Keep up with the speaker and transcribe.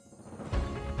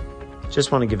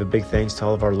Just want to give a big thanks to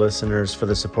all of our listeners for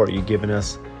the support you've given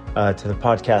us to the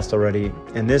podcast already.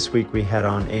 And this week we had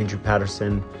on Andrew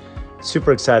Patterson.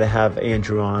 Super excited to have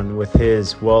Andrew on with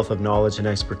his wealth of knowledge and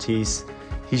expertise.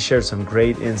 He shared some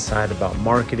great insight about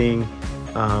marketing,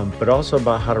 but also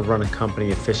about how to run a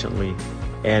company efficiently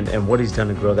and what he's done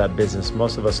to grow that business.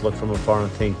 Most of us look from afar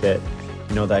and think that,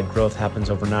 that growth happens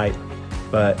overnight.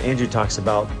 But Andrew talks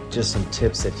about just some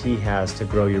tips that he has to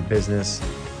grow your business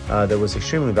that was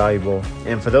extremely valuable.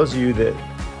 And for those of you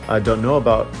that don't know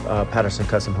about Patterson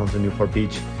Custom Homes in Newport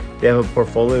Beach, they have a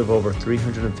portfolio of over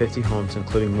 350 homes,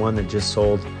 including one that just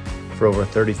sold for over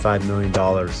 $35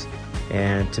 million.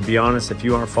 And to be honest, if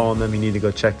you aren't following them, you need to go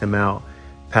check them out,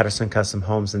 Patterson Custom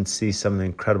Homes, and see some of the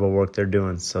incredible work they're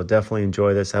doing. So definitely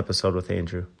enjoy this episode with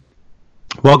Andrew.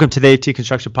 Welcome to the AT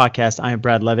Construction Podcast. I am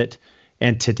Brad Levitt,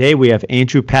 and today we have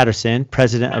Andrew Patterson,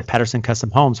 president of Patterson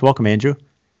Custom Homes. Welcome, Andrew.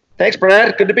 Thanks,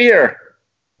 Brad. Good to be here.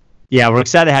 Yeah, we're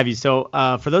excited to have you. So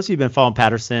for those of you who've been following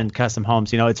Patterson Custom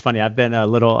Homes, it's funny. I've been a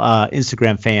little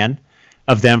Instagram fan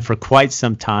of them for quite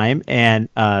some time. And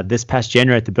this past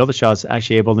January at the Builder Show, I was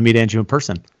actually able to meet Andrew in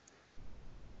person.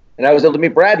 And I was able to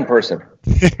meet Brad in person.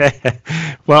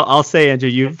 Well, I'll say, Andrew,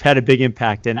 you've had a big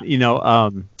impact. And,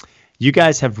 you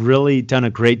guys have really done a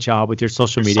great job with your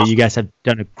social media. You guys have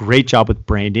done a great job with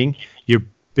branding. You're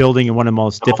building in one of the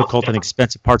most difficult and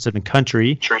expensive parts of the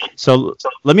country. So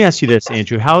let me ask you this,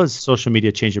 Andrew. How has social media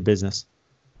changed your business?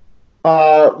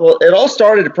 Well, it all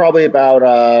started probably about,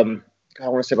 I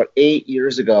want to say about 8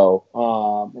 years ago,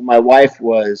 when my wife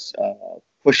was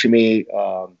pushing me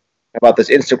about this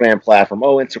Instagram platform.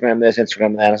 Oh, Instagram this,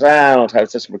 Instagram that. I was like, I don't know,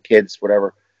 it's just for kids,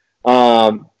 whatever.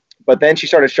 But then she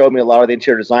started showing me a lot of the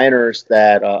interior designers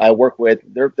that I work with,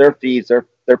 their feeds,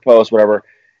 their posts, whatever.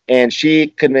 And she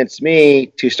convinced me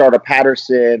to start a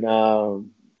Patterson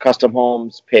Custom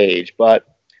Homes page. But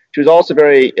she was also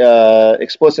very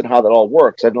explicit in how that all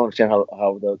works. I don't understand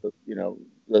how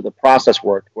the process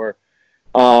worked. Where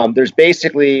there's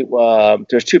basically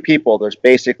there's two people. There's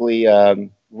basically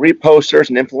reposters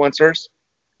and influencers,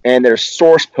 and there's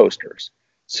source posters.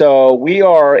 So we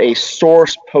are a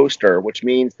source poster, which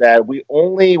means that we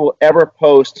only will ever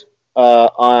post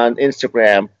on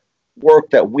Instagram work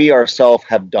that we ourselves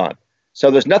have done.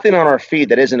 So there's nothing on our feed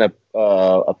that isn't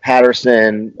a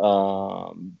Patterson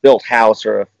built house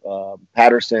or a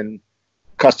Patterson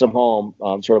custom home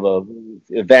sort of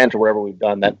a event or whatever we've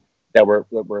done that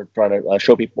we're trying to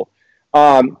show people.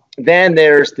 Then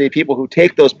there's the people who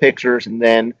take those pictures and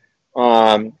then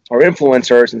are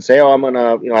influencers and say, oh, I'm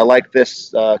gonna, I like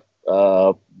this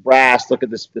brass. Look at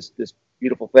this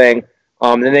beautiful thing.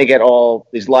 And then they get all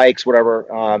these likes,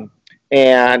 whatever.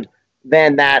 And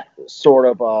then that sort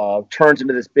of turns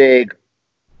into this big,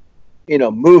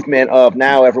 movement of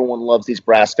now everyone loves these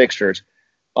brass fixtures.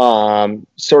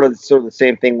 Sort of the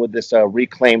same thing with this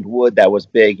reclaimed wood that was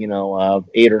big, 8 or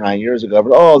 9 years ago.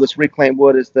 But, oh, this reclaimed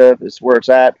wood is where it's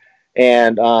at.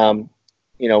 And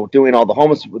doing all the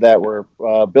homes that we're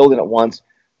building at once,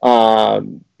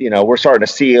 we're starting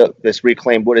to see this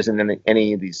reclaimed wood isn't in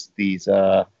any of these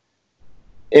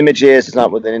images. It's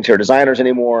not with the interior designers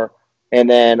anymore. And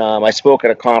then I spoke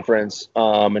at a conference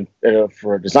and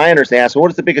for designers. They asked, well,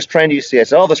 what is the biggest trend you see? I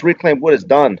said, oh, this reclaimed wood is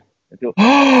done. And people,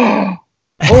 oh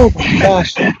my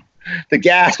gosh, the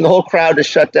gas and the whole crowd just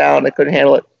shut down. They couldn't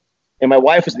handle it. And my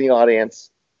wife was in the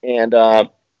audience. And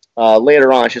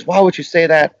later on, she says, why would you say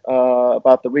that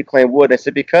about the reclaimed wood? I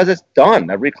said, because it's done.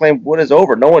 The reclaimed wood is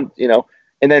over. No one,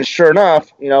 and then sure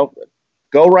enough,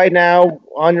 go right now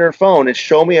on your phone and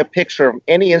show me a picture of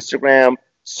any Instagram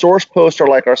source poster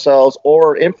like ourselves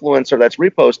or influencer that's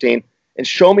reposting and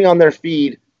show me on their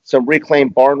feed some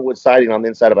reclaimed barnwood siding on the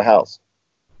inside of a house,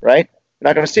 right? You're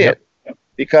not going to see it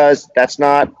because that's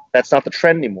not the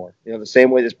trend anymore. The same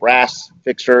way this brass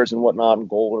fixtures and whatnot and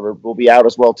gold will be out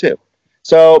as well too.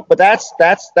 So, but that's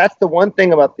the one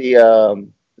thing about the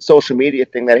social media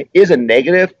thing that is a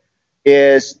negative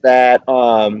is that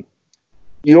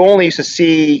you only used to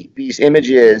see these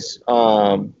images,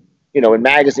 in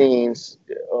magazines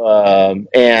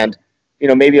and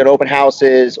maybe at open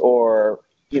houses or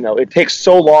it takes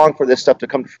so long for this stuff to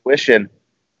come to fruition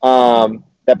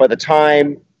that by the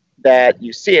time that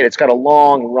you see it, it's got a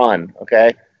long run.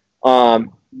 Okay,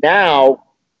 now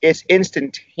it's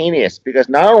instantaneous because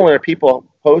not only are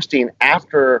people posting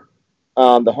after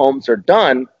the homes are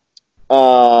done,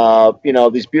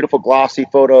 these beautiful glossy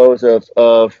photos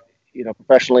of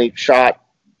professionally shot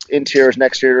interiors and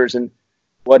exteriors and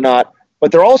whatnot,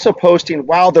 but they're also posting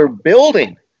while they're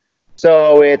building.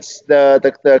 So it's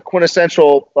the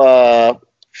quintessential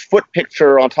foot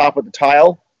picture on top of the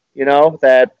tile,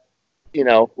 that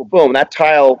well, boom, that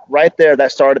tile right there,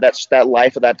 that started that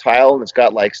life of that tile, and it's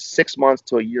got like 6 months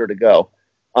to a year to go.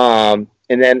 And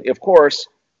then, of course,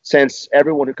 since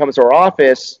everyone who comes to our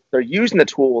office, they're using the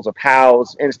tools of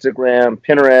Houzz, Instagram,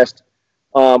 Pinterest,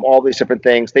 all these different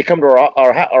things. They come to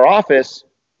our office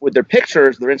with their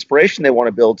pictures, their inspiration they want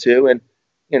to build to, and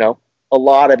a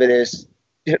lot of it is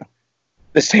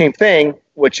the same thing,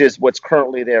 which is what's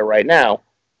currently there right now.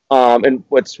 And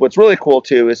what's really cool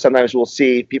too is sometimes we'll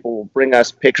see people will bring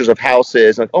us pictures of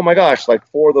houses, like, oh my gosh, like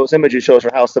 4 of those images shows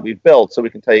our house that we've built, so we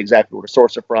can tell you exactly where to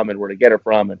source it from and where to get it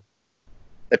from and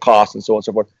the cost and so on and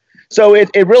so forth. So it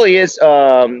really is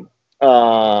a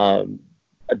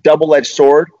double-edged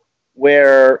sword,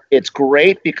 where it's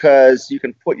great because you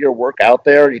can put your work out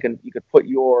there, you can put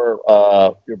your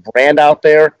brand out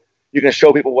there, you can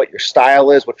show people what your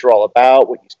style is, what you're all about,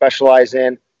 what you specialize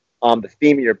in. The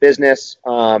theme of your business,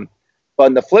 but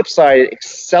on the flip side, it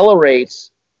accelerates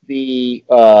the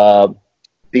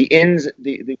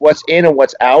what's in and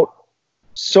what's out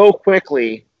so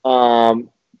quickly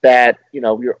that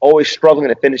you're always struggling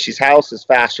to finish these houses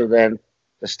faster than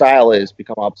the style is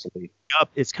become obsolete.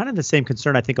 It's kind of the same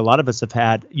concern I think a lot of us have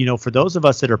had. For those of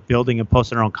us that are building and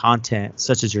posting our own content,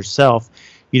 such as yourself,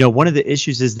 one of the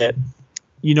issues is that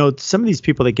some of these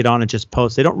people that get on and just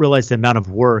post, they don't realize the amount of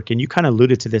work. And you kind of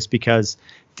alluded to this because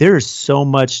there is so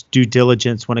much due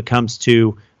diligence when it comes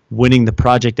to winning the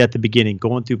project at the beginning,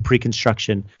 going through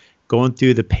pre-construction, going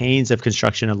through the pains of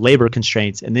construction and labor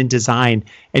constraints, and then design.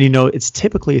 And, it's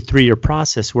typically a 3-year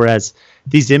process, whereas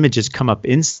these images come up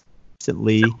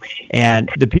instantly. And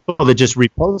the people that just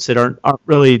repost it aren't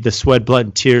really the sweat, blood,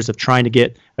 and tears of trying to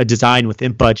get a design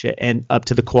within budget and up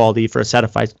to the quality for a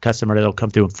satisfied customer that'll come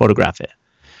through and photograph it.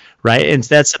 Right. And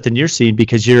that's something you're seeing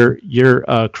because you're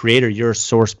a creator, you're a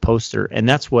source poster. And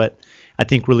that's what I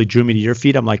think really drew me to your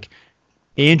feed. I'm like,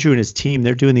 Andrew and his team,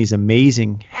 they're doing these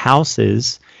amazing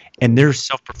houses and they're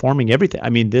self-performing everything. I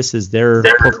mean, this is their.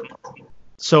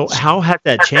 So how has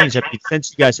that changed? I mean, since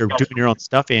you guys are doing your own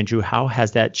stuff, Andrew, how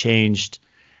has that changed?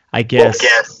 I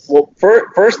guess. Well,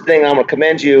 first thing, I'm going to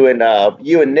commend you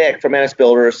and Nick from Menace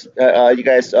Builders. You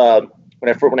guys,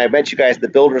 when I met you guys at the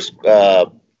Builders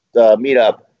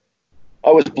meetup, I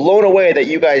was blown away that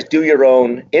you guys do your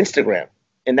own Instagram,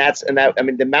 and I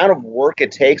mean, the amount of work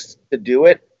it takes to do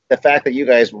it, the fact that you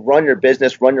guys run your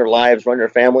business, run your lives, run your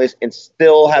families, and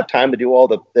still have time to do all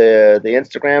the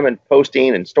Instagram and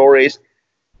posting and stories.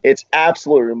 It's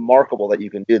absolutely remarkable that you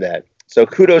can do that. So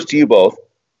kudos to you both.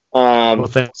 Well,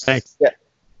 thanks. Yeah.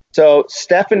 So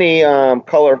Stephanie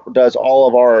Culler does all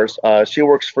of ours. She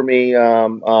works for me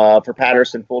for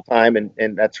Patterson full time,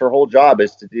 and that's her whole job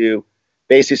is to do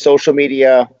basically social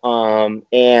media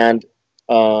and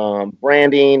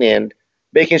branding and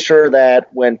making sure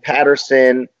that when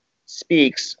Patterson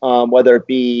speaks, whether it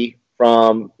be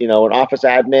from an office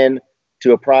admin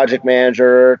to a project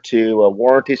manager to a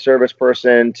warranty service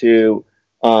person to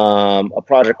a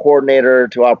project coordinator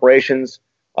to operations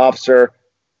officer,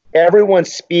 everyone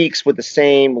speaks with the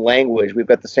same language. We've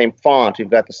got the same font. We've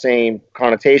got the same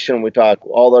connotation. We talk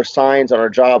all our signs on our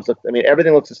jobs.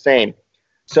 Everything looks the same.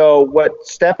 So what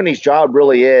Stephanie's job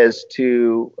really is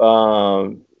to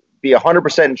be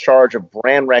 100% in charge of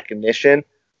brand recognition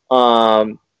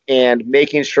and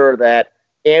making sure that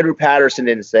Andrew Patterson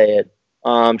didn't say it,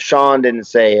 Sean didn't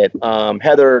say it,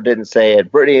 Heather didn't say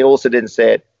it, Brittany Olsen didn't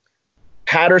say it.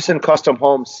 Patterson Custom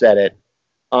Homes said it.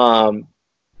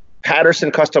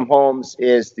 Patterson Custom Homes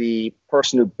is the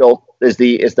person who is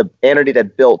the entity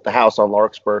that built the house on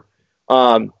Larkspur.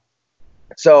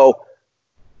 So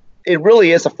it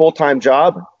really is a full-time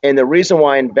job. And the reason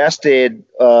why I invested,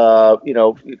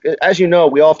 as you know,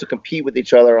 we all have to compete with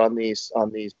each other on these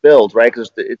builds, right?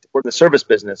 Because we're in the service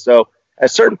business. So at a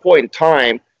certain point in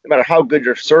time, no matter how good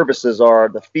your services are,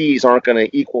 the fees aren't going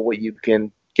to equal what you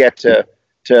can get to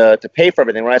pay for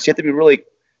everything, right? So you have to be really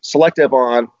selective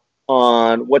on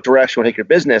what direction you want to take your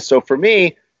business. So for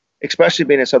me, especially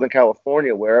being in Southern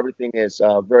California, where everything is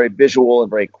very visual and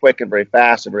very quick and very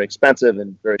fast and very expensive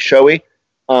and very showy,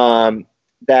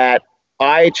 that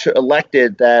I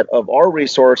elected that of our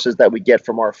resources that we get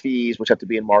from our fees, which have to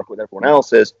be in market with everyone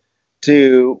else's,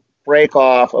 to break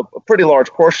off a pretty large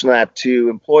portion of that to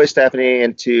employ Stephanie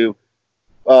and to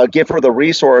give her the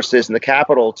resources and the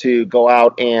capital to go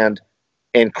out and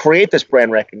create this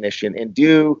brand recognition and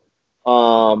do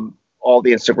all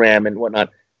the Instagram and whatnot.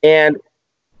 And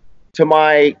to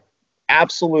my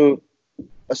absolute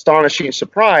astonishing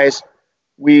surprise,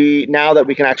 now that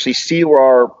we can actually see where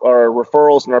our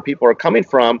referrals and our people are coming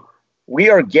from, we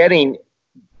are getting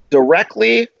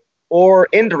directly or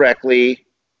indirectly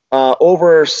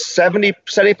over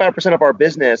 75% of our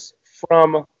business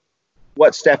from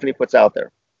what Stephanie puts out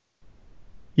there.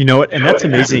 You know what? And that's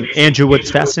amazing. Andrew, what's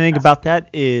fascinating about that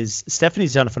is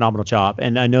Stephanie's done a phenomenal job.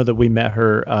 And I know that we met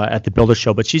her at the Builder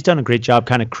Show, but she's done a great job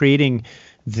kind of creating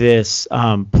this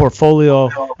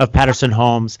portfolio of Patterson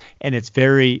Homes. And it's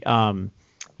very,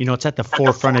 it's at the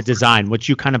forefront of design, which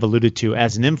you kind of alluded to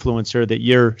as an influencer, that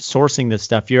you're sourcing this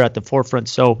stuff. You're at the forefront.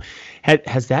 So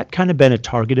has that kind of been a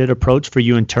targeted approach for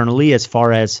you internally as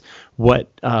far as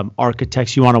what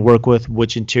architects you want to work with,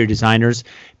 which interior designers?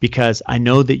 Because I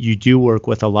know that you do work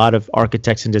with a lot of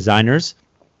architects and designers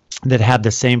that have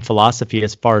the same philosophy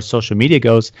as far as social media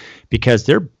goes, because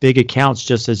they're big accounts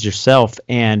just as yourself.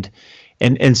 And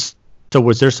so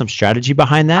was there some strategy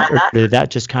behind that, or did that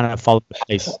just kind of fall into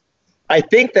place? I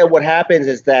think that what happens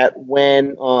is that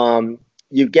when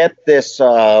you get this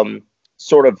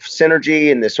sort of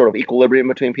synergy and this sort of equilibrium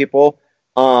between people.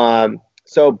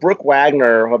 So Brooke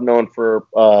Wagner, I've known for,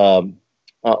 I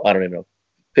don't even know,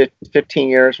 15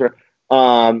 years.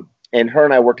 And her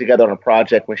and I worked together on a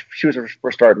project when she was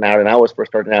first starting out and I was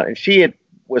first starting out. And she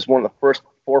was one of the first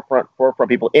forefront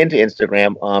people into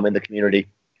Instagram in the community.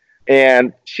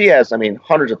 And she has,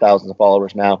 hundreds of thousands of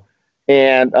followers now.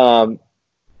 And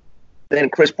then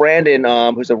Chris Brandon,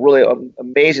 who's a really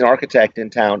amazing architect in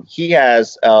town, he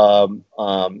has an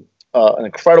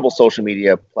incredible social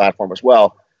media platform as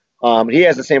well. He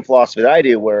has the same philosophy that I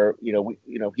do, where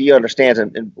he understands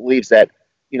and believes that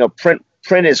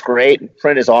print is great and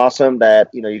print is awesome. That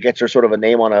you get your sort of a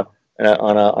name on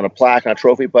a plaque and a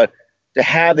trophy, but to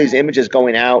have these images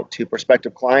going out to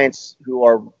prospective clients who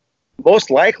are most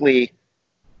likely,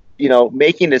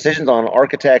 making decisions on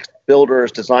architects,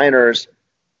 builders, designers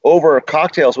over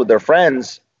cocktails with their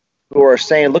friends, who are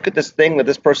saying, look at this thing that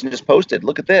this person just posted.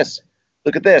 Look at this.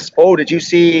 Look at this. Oh, did you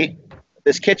see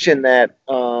this kitchen that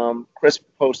Chris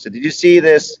posted? Did you see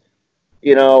this,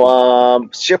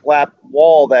 shiplap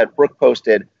wall that Brooke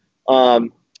posted?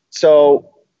 So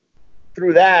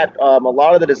through that, a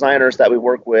lot of the designers that we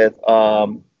work with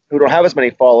who don't have as many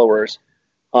followers,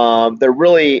 they're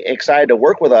really excited to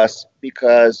work with us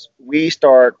because we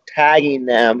start tagging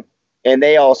them, and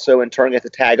they also in turn get to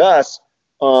tag us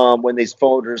when these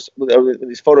photos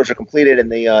are completed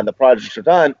and the projects are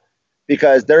done,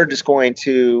 because they're just going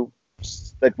to,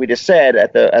 like we just said,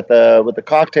 with the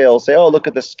cocktails, say, oh, look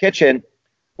at this kitchen.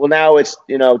 Well, now it's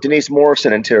Denise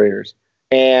Morrison Interiors,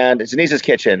 and it's Denise's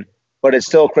kitchen, but it's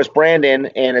still Chris Brandon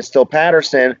and it's still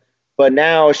Patterson. But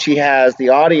now she has the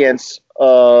audience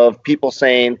of people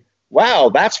saying, wow,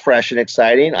 that's fresh and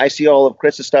exciting. I see all of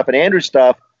Chris's stuff and Andrew's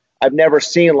stuff. I've never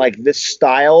seen like this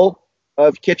style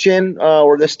of kitchen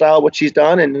or this style of what she's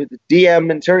done. And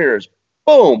DM Interiors,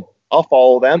 boom, I'll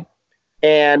follow them.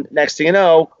 And next thing you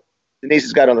know, Denise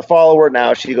has got another follower.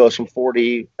 Now she goes from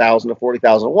 40,000 to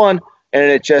 40,001. And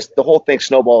it just, the whole thing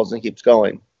snowballs and keeps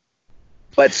going.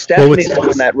 But Stephanie's the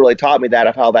one that really taught me that,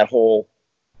 of how that whole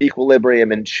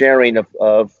equilibrium and sharing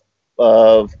of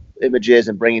images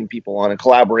and bringing people on and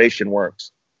collaboration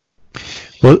works.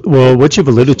 Well, what you've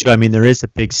alluded to, there is a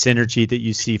big synergy that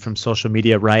you see from social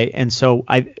media, right? And so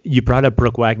you brought up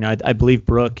Brooke Wagner. I believe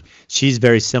Brooke, she's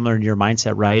very similar in your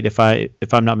mindset, right?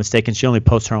 If I'm not mistaken, she only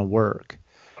posts her own work.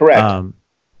 Correct.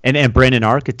 And Brandon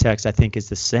Architects, I think, is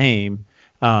the same.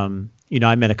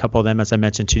 I met a couple of them, as I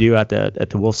mentioned to you, at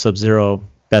the Wolf Sub-Zero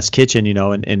Best Kitchen,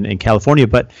 in California.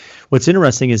 But what's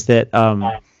interesting is that,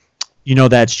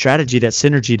 that strategy, that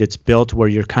synergy that's built where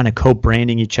you're kind of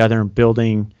co-branding each other and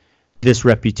building this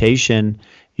reputation,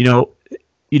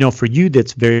 for you,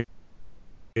 that's very,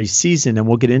 very seasoned, and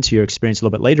we'll get into your experience a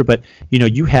little bit later, but,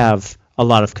 you have a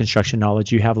lot of construction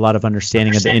knowledge, you have a lot of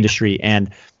understanding of the industry and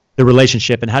the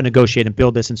relationship and how to negotiate and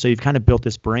build this. And so you've kind of built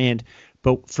this brand.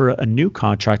 But for a new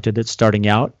contractor that's starting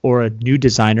out, or a new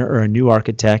designer or a new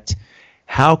architect,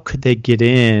 how could they get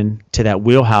in to that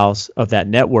wheelhouse of that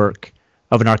network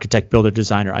of an architect, builder,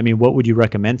 designer? What would you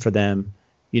recommend for them,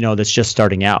 that's just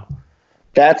starting out?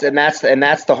 I get asked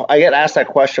that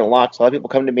question a lot. So a lot of people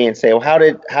come to me and say, well, how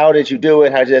did you do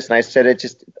it? How did you this? And I said,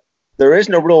 there is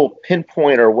no real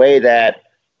pinpoint or way that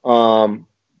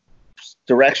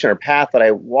direction or path that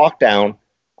I walk down.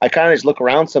 I kind of just look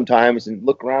around sometimes and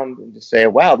just say,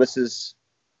 wow, this is,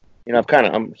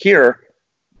 I'm here,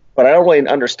 but I don't really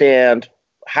understand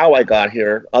how I got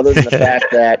here, other than the fact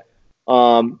that,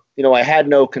 I had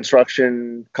no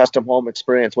construction custom home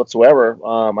experience whatsoever.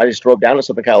 I just drove down to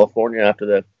Southern California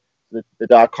after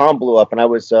the .com blew up, and I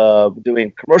was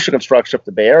doing commercial construction up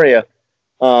the Bay Area.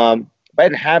 But I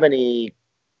didn't have any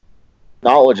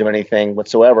knowledge of anything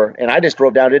whatsoever, and I just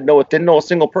drove down, didn't know a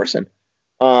single person.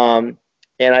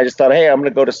 And I just thought, hey, I'm going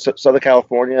to go to Southern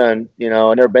California, and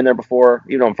I've never been there before.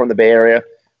 I'm from the Bay Area.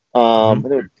 There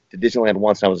were to Disneyland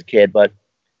once when I was a kid,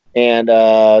 and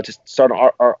just started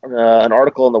an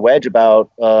article in the Wedge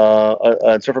about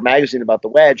a surfer magazine about the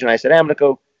Wedge, and I said, hey, I'm gonna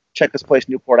go check this place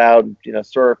Newport out and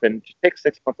surf and just take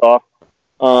 6 months off.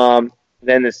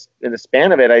 Then in the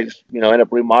span of it, I just ended up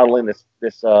remodeling this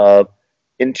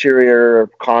interior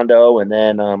condo, and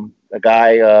then a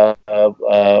guy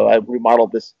I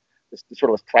remodeled this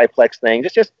sort of triplex thing,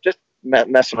 just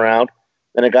messing around.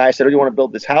 Then a guy said, "Oh, you want to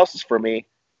build these houses for me?" I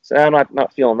said, "I'm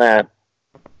not feeling that."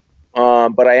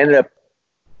 But I ended up,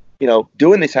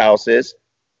 doing these houses,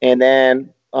 and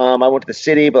then I went to the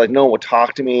city, but no one would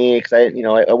talk to me because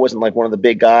I wasn't like one of the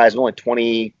big guys. I was only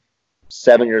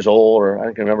 27 years old, or I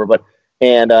don't remember, but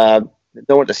no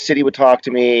one at the city would talk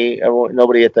to me.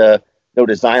 No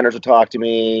designers would talk to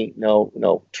me.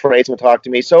 No tradesmen would talk to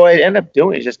me. So I ended up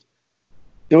doing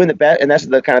the best, and that's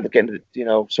the kind of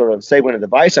sort of segue and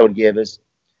advice I would give is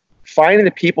finding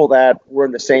the people that were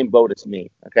in the same boat as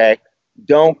me. Okay,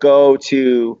 don't go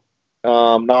to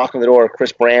knock on the door of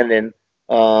Chris Brandon,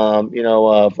 of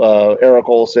Eric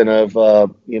Olson, of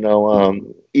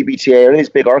EBTA, or these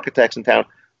big architects in town.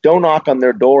 Don't knock on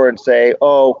their door and say,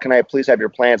 "Oh, can I please have your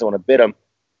plans? I want to bid them."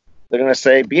 They're going to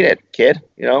say, "Beat it, kid.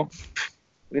 Beat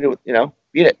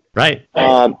it." Right.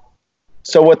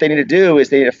 So what they need to do is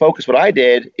they need to focus. What I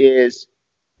did is,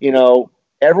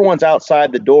 everyone's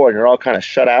outside the door and you're all kind of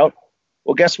shut out.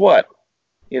 Well, guess what?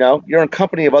 You're in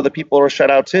company of other people who are shut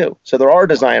out too. So there are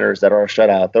designers that are shut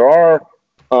out. There are,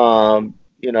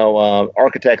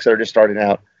 architects that are just starting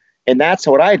out. And that's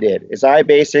what I did is I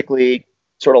basically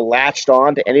sort of latched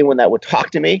on to anyone that would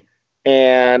talk to me,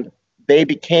 and they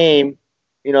became,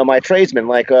 my tradesmen.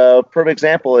 Like a perfect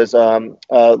example is a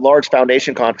large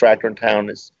foundation contractor in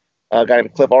town is a guy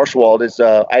named Cliff Archwald, is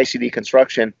ICD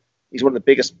Construction. He's one of the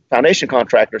biggest foundation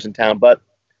contractors in town. But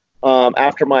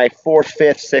after my 4th,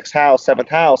 5th, 6th house, 7th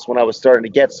house, when I was starting to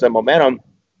get some momentum,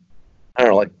 I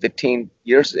don't know, like 15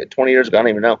 years, 20 years ago, I don't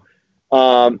even know.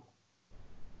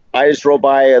 I just drove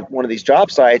by one of these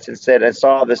job sites and I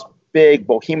saw this big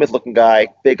behemoth-looking guy,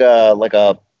 big like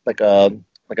an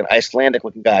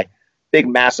Icelandic-looking guy, big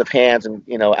massive hands, and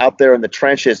out there in the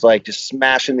trenches, like just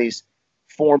smashing these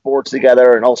form boards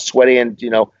together and all sweaty, and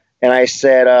and I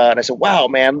said, wow,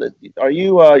 man, are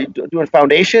you doing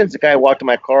foundations? The guy walked to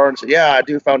my car and said, yeah, I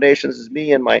do foundations. This is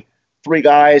me and my 3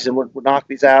 guys, and we're knock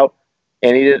these out.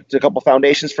 And he did a couple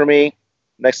foundations for me.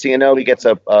 Next thing you know, he gets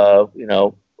a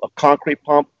concrete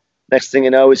pump. Next thing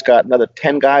you know, he's got another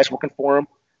 10 guys working for him.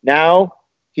 Now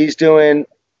he's doing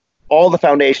all the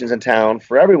foundations in town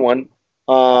for everyone.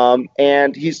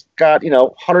 And he's got,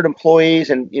 100 employees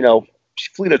and,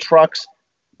 fleet of trucks.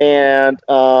 And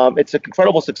it's an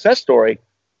incredible success story.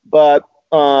 But,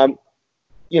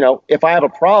 if I have a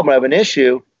problem, I have an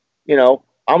issue, I'm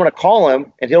going to call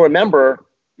him and he'll remember,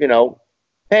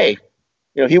 hey,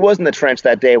 he was in the trench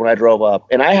that day when I drove up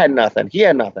and I had nothing. He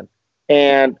had nothing.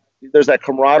 And there's that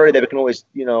camaraderie that we can always,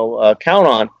 count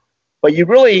on. But you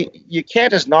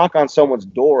can't just knock on someone's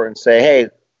door and say, hey,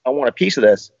 I want a piece of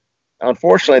this.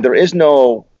 Unfortunately, there is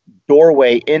no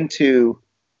doorway into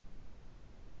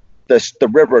the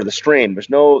river, the stream. There's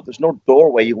no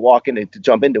doorway you walk in to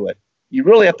jump into it. You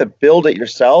really have to build it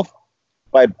yourself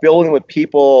by building with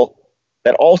people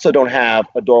that also don't have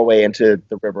a doorway into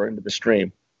the river, into the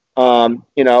stream.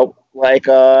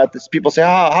 This people say,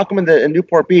 how come in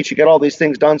Newport Beach you get all these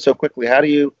things done so quickly? How do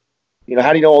you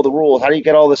know all the rules? How do you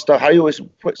get all this stuff? How do you always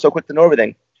so quick to know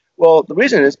everything? Well, the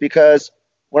reason is because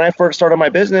when I first started my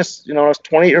business, I was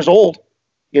 20 years old.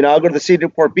 I'll go to the city of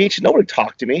Newport Beach. And nobody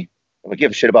talked to me. I don't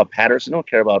give a shit about Patterson. I don't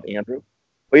care about Andrew.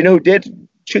 But you know who did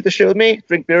shoot the shit with me?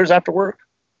 Drink beers after work?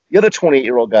 The other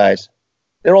 28-year-old guys.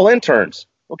 They're all interns.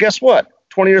 Well, guess what?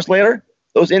 20 years later,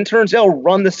 those interns, they'll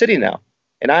run the city now.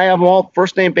 And I have them all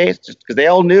first name based because they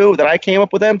all knew that I came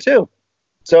up with them too.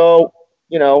 So,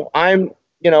 I'm,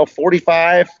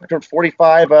 45. I turned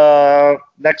 45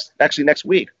 next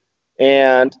week.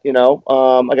 And,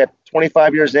 I got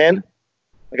 25 years in.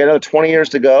 I got another 20 years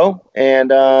to go.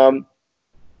 And,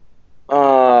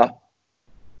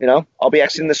 I'll be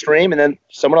exiting the stream, and then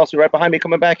someone else will be right behind me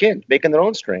coming back in, making their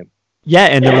own stream. Yeah,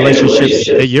 and the relationships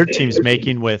that your team's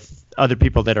making with other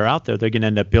people that are out there, they're going to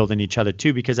end up building each other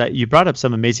too. Because you brought up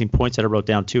some amazing points that I wrote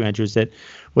down too, Andrew, is that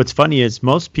what's funny is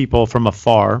most people from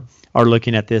afar are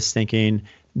looking at this thinking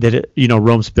that,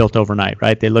 Rome's built overnight,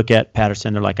 right? They look at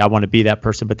Patterson, they're like, I want to be that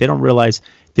person, but they don't realize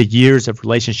the years of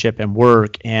relationship and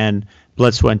work and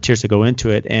blood, sweat, and tears that go into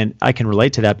it. And I can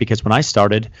relate to that because when I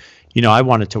started, I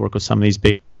wanted to work with some of these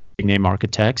big name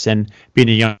architects, and being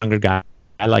a younger guy,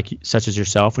 like such as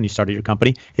yourself when you started your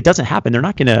company, it doesn't happen. They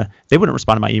wouldn't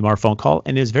respond to my email or phone call.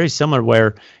 And it's very similar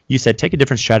where you said, take a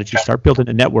different strategy, start building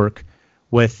a network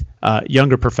with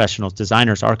younger professionals,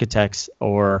 designers, architects,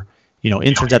 or,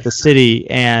 interns at the city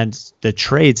and the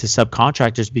trades as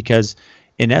subcontractors, because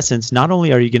in essence, not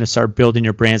only are you going to start building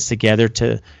your brands together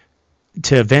to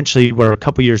eventually, where a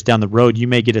couple years down the road, you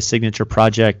may get a signature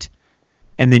project,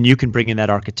 and then you can bring in that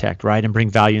architect, right, and bring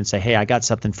value and say, hey, I got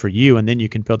something for you, and then you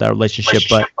can build that relationship.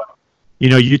 But,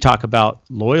 you talk about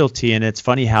loyalty, and it's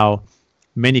funny how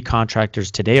many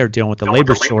contractors today are dealing with the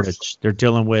labor shortage. They're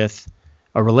dealing with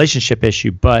a relationship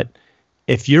issue. But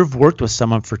if you've worked with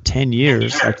someone for 10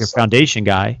 years, like your foundation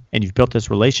guy, and you've built this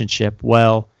relationship,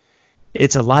 well,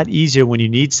 it's a lot easier when you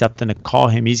need something to call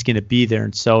him. He's going to be there.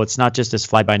 And so it's not just this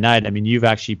fly by night. I mean, you've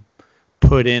actually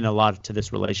put in a lot to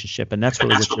this relationship, and that's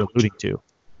really what you're alluding to.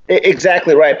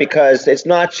 Exactly right, because it's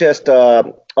not just,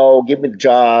 give me the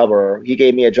job, or he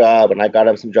gave me a job and I got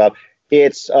him some job.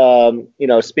 It's,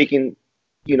 speaking,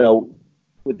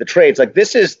 with the trades, like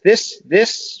this business,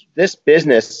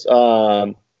 this.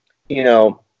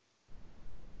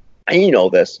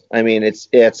 I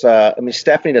mean,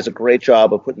 Stephanie does a great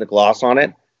job of putting the gloss on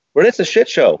it, but it's a shit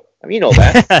show. I mean, you know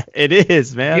that. It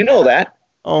is, man. You know that.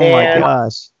 Oh my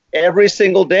gosh. Every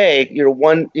single day,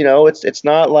 it's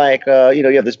not like,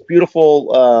 you have this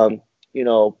beautiful,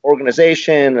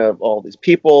 organization of all these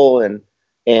people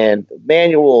and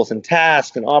manuals and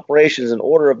tasks and operations and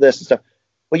order of this and stuff.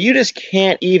 But you just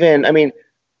can't even, I mean,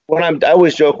 I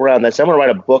always joke around that. So I'm going to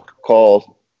write a book called,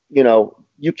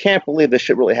 you can't believe this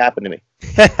shit really happened to me.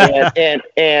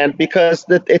 and because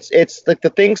it's like the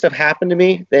things that have happened to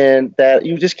me, then that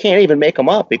you just can't even make them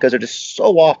up because they're just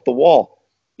so off the wall,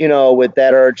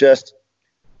 that are just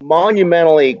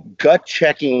monumentally gut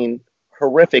checking,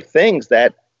 horrific things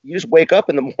that you just wake up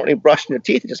in the morning brushing your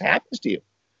teeth. It just happens to you,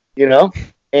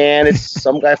 and it's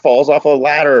some guy falls off a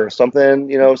ladder or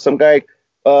something, some guy,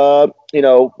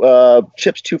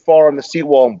 chips too far on the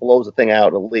seawall and blows the thing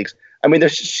out and it leaks. I mean,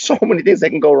 there's just so many things that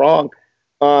can go wrong.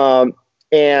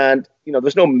 And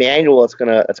there's no manual that's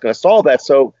gonna solve that.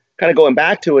 So kind of going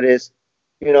back to it is,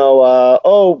 hey,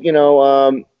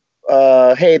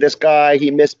 this guy,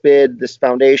 he misbid this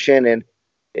foundation, and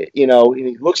he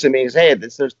looks at me and says, hey,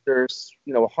 there's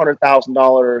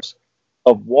 $100,000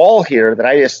 of wall here that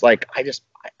I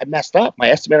messed up. My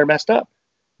estimator messed up.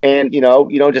 And, you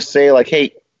don't just say like,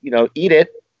 hey, eat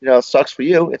it, it sucks for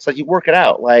you. It's like you work it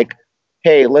out. Like,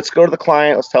 hey, let's go to the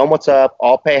client. Let's tell him what's up.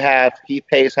 I'll pay half. He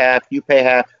pays half. You pay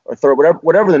half, or third,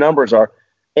 whatever the numbers are.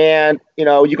 And, you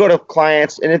go to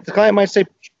clients, and if the client might say,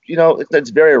 it's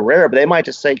very rare, but they might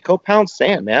just say, go pound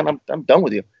sand, man. I'm done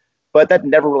with you. But that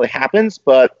never really happens.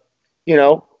 But,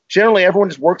 generally everyone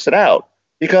just works it out,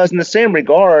 because in the same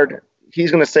regard, he's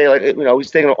going to say, like,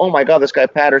 he's thinking, oh my God, this guy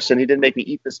Patterson, he didn't make me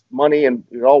eat this money, and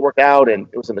it all worked out, and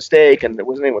it was a mistake, and it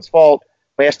wasn't anyone's fault.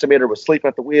 My estimator was sleeping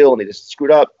at the wheel, and he just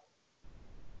screwed up.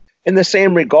 In the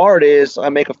same regard is I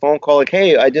make a phone call like,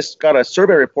 hey, I just got a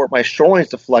survey report. My shoreline's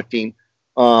deflecting,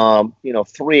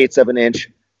 3/8 of an inch.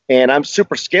 And I'm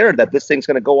super scared that this thing's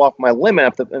going to go off my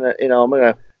limit. I'm going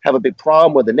to have a big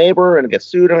problem with the neighbor and get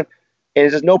sued. And he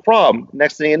says, no problem.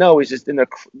 Next thing you know, he's just in the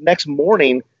next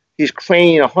morning, he's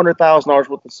craning $100,000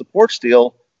 worth of support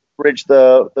steel, bridge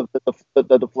the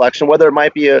deflection, whether it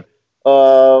might be a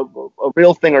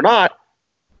real thing or not.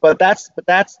 But that's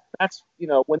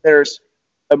when there's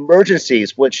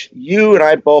emergencies, which you and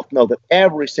I both know that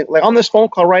every single, like on this phone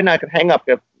call right now, I could hang up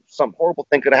if some horrible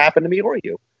thing could happen to me or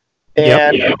you. But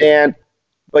and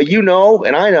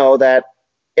I know that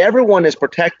everyone is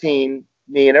protecting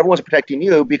me and everyone's protecting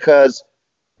you, because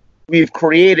we've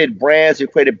created brands,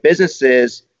 we've created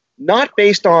businesses, not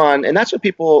based on, and that's what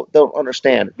people don't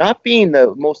understand, not being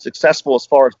the most successful as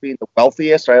far as being the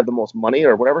wealthiest or have the most money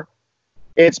or whatever.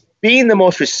 It's being the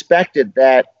most respected,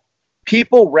 that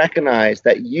people recognize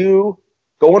that you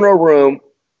go into a room,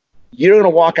 you're going to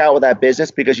walk out with that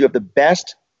business because you have the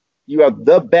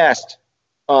best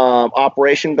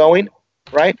operation going,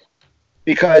 right?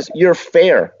 Because you're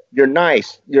fair, you're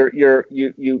nice, you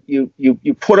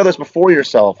put others before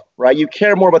yourself, right? You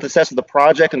care more about the success of the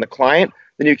project and the client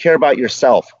than you care about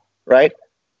yourself, right?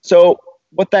 So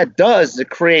what that does is it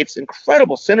creates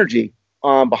incredible synergy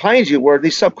behind you, where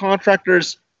these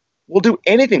subcontractors will do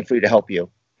anything for you to help you.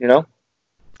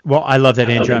 Well, I love that,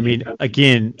 Andrew. I mean,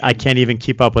 again, I can't even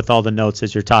keep up with all the notes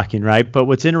as you're talking, right? But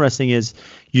what's interesting is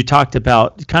you talked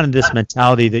about kind of this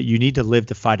mentality that you need to live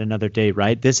to fight another day,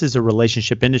 right? This is a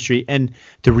relationship industry. And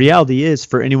the reality is,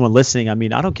 for anyone listening, I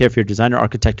mean, I don't care if you're a designer,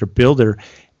 architect, or builder,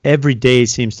 every day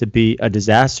seems to be a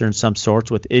disaster in some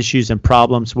sorts, with issues and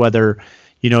problems, whether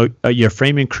your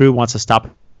framing crew wants to stop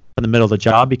in the middle of the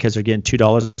job because they're getting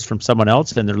 $2 from someone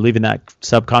else and they're leaving that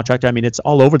subcontractor. I mean, it's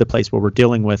all over the place where we're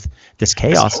dealing with this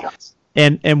chaos.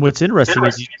 And what's interesting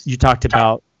is you talked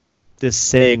about this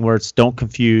saying where it's don't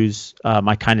confuse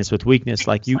my kindness with weakness.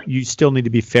 Like you still need to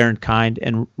be fair and kind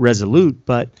and resolute,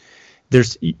 but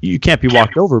you can't be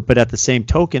walked over. But at the same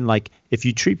token, like if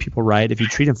you treat people right, if you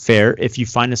treat them fair, if you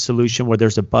find a solution where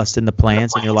there's a bust in the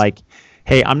plans and you're like,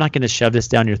 hey, I'm not going to shove this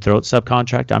down your throat,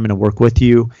 subcontract. I'm going to work with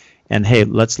you. And hey,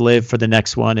 let's live for the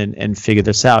next one and figure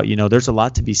this out. There's a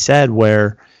lot to be said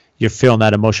where you're filling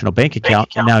that emotional bank account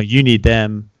and now you need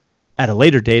them at a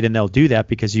later date, and they'll do that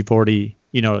because you've already,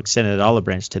 extended an olive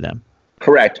branch to them.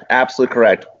 Correct. Absolutely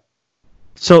correct.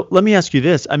 So let me ask you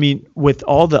this. I mean, with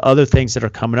all the other things that are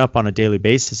coming up on a daily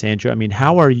basis, Andrew, I mean,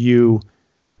 how are you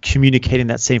communicating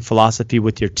that same philosophy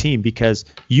with your team? Because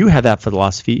you have that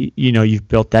philosophy, you've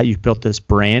built this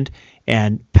brand,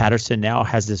 and Patterson now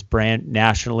has this brand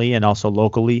nationally and also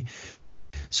locally.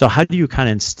 So how do you kind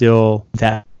of instill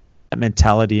that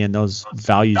mentality and those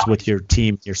values with your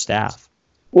team, your staff?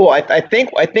 Well, I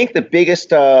think the biggest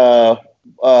sort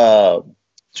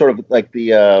of like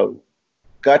the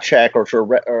gut check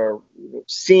or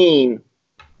seeing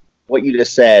what you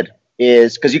just said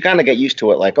is because you kind of get used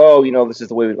to it. Like, oh, this is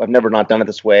the way I've never not done it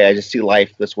this way. I just see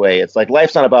life this way. It's like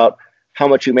life's not about how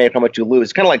much you make, how much you lose.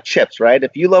 It's kind of like chips, right?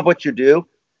 If you love what you do,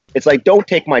 it's like, don't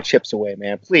take my chips away,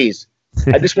 man, please.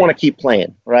 I just want to keep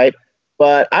playing, right?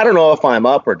 But I don't know if I'm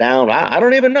up or down. I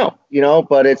don't even know,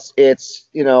 but it's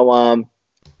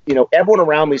everyone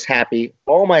around me is happy.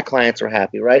 All my clients are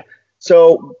happy, right?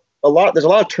 So there's a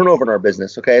lot of turnover in our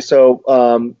business. Okay.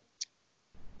 So,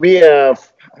 we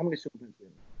have, how many superintendents?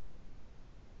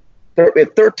 We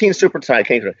have 13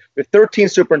 superintendents. We have 13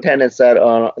 superintendents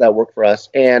that work for us.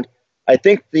 And I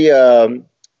think we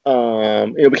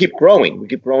keep growing. We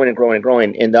keep growing and growing and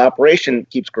growing, and the operation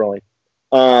keeps growing.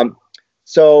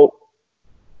 So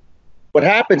what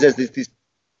happens is these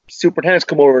superintendents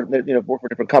come over, work for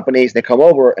different companies. They come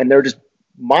over and they're just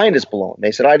mind is blown.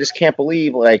 They said, I just can't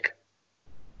believe like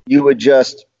you would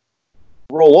just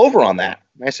roll over on that.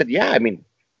 And I said, yeah, I mean,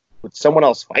 would someone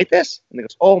else fight this? And he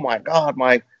goes, oh my God,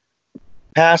 my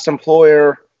past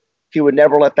employer, he would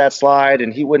never let that slide,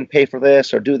 and he wouldn't pay for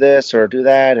this or do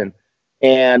that. And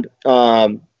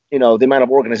the amount of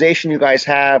organization you guys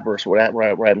have versus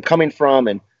where I'm coming from.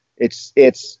 And it's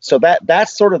so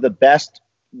that's sort of the best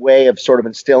way of sort of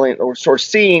instilling or sort of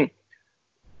seeing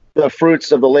the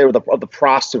fruits of the labor of the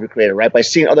process we created, right? By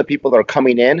seeing other people that are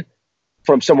coming in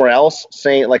from somewhere else,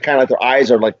 saying like kind of like their eyes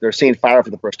are like they're seeing fire for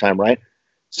the first time, right?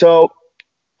 So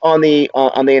on the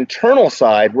internal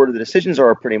side, where the decisions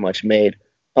are pretty much made,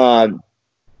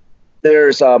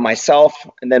 there's myself,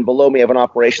 and then below me I have an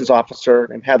operations officer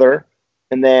named Heather,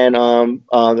 and then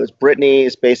there's Brittany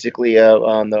is basically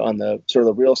on the sort of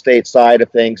the real estate side of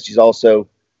things. She's also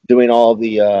doing all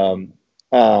the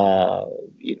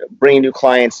bringing new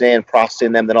clients in,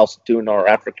 processing them, then also doing our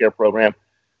aftercare program.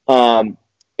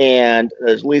 And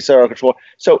there's Lisa, our controller.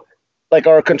 So like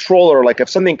our controller, like if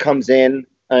something comes in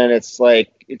and it's like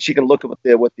she can look at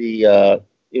what the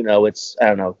it's I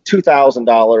don't know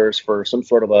 $2,000 for some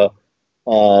sort of a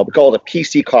we call it a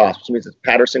PC cost, which means it's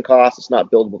Patterson cost. It's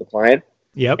not billable to the client.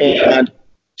 Yep. And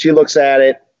she looks at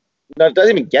it. No, it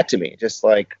doesn't even get to me. Just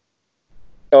like,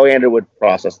 oh, Andrew would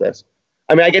process this.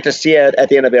 I mean, I get to see it at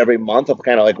the end of every month of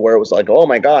kind of like where it was like, oh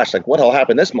my gosh, like what the hell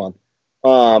happened this month?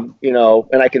 And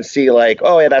I can see like,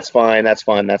 oh yeah, that's fine.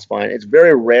 It's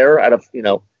very rare out of,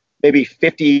 maybe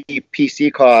 50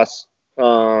 PC costs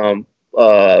for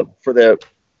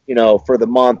the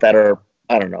month that are,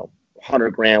 I don't know,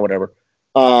 100 grand, whatever,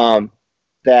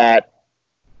 that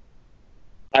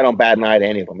I don't bat an eye to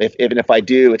any of them. Even if I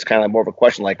do, it's kind of more of a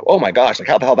question like, oh my gosh, like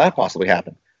how the hell that possibly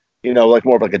happened? Like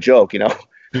more of like a joke,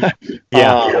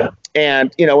 Yeah.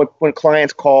 And when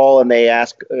clients call and they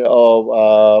ask, I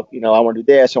want to do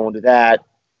this, I want to do that.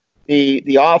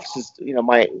 The office is, it's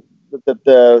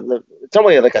not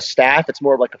really like a staff. It's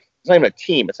more of like it's not even a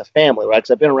team. It's a family, right?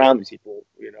 Because I've been around these people.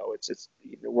 It's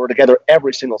we're together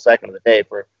every single second of the day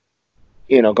for,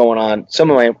 going on some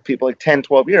of my people like 10,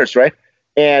 12 years, right?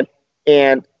 And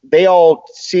they all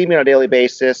see me on a daily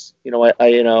basis, and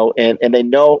they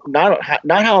know not how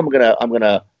I'm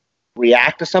gonna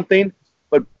react to something,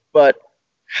 but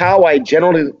how I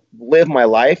generally live my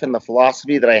life and the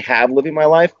philosophy that I have living my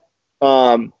life,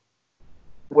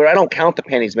 where I don't count the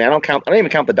pennies, man. I don't even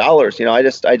count the dollars.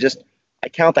 I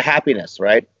count the happiness,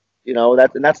 right?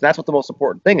 That's what the most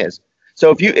important thing is.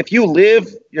 So if you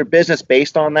live your business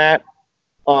based on that,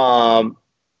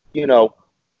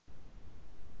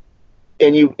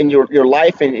 your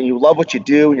life and you love what you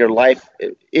do and your life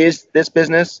is this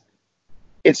business,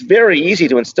 it's very easy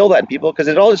to instill that in people because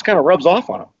it all just kind of rubs off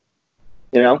on them.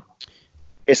 You know,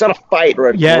 it's not a fight or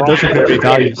a those are great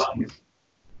values.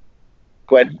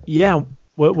 Go ahead. Yeah.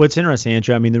 What's interesting,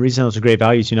 Andrew, I mean, the reason those are great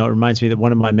values, it reminds me that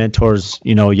one of my mentors,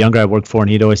 younger I worked for, and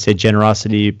he'd always say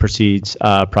generosity precedes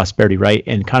prosperity, right?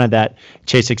 And kind of that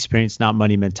chase experience, not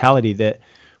money mentality, that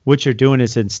what you're doing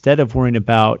is instead of worrying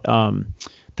about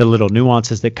the little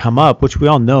nuances that come up, which we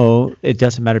all know, it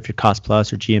doesn't matter if you're cost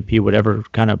plus or GMP, whatever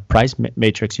kind of price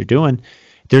matrix you're doing,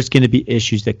 there's going to be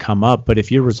issues that come up. But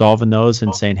if you're resolving those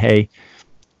and saying, hey,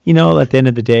 at the end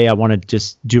of the day, I want to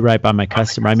just do right by my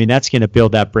customer. I mean, that's going to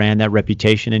build that brand, that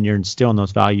reputation, and you're instilling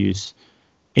those values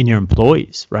in your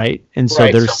employees, right? And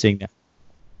so they're seeing that.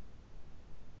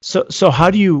 So how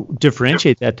do you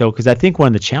differentiate that, though? Because I think one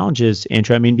of the challenges,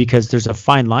 Andrew, I mean, because there's a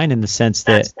fine line in the sense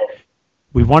that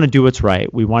we want to do what's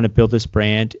right. We want to build this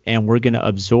brand, and we're going to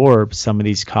absorb some of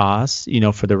these costs,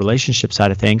 for the relationship side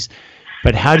of things.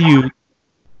 But how do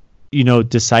you,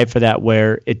 decipher that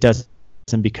where it doesn't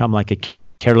become like a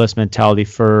careless mentality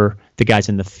for the guys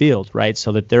in the field, right?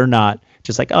 So that they're not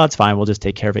just like, oh, it's fine, we'll just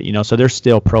take care of it, so they're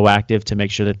still proactive to make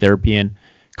sure that they're being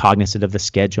cognizant of the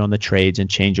schedule and the trades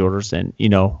and change orders and,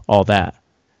 all that.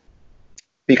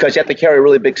 Because you have to carry a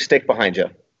really big stick behind you.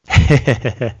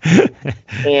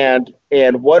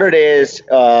 and what it is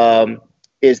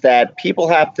that people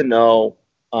have to know,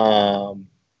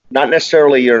 not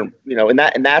necessarily and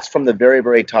that's from the very,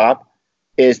 very top,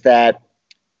 is that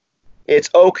it's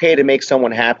okay to make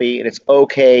someone happy and it's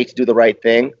okay to do the right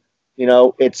thing.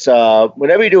 It's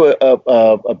whenever you do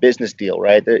a business deal,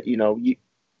 right? That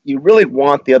you really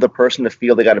want the other person to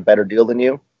feel they got a better deal than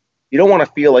you. You don't want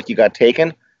to feel like you got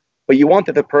taken, but you want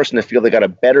the other person to feel they got a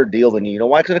better deal than you. You know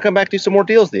why? Because they're going to come back to do some more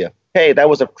deals to you. Hey, that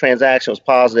was a transaction, it was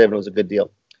positive, and it was a good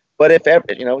deal. But if ever,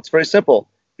 it's very simple.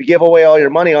 If you give away all your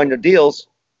money on your deals,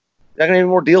 you're not going to have any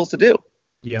more deals to do.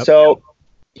 Yep. So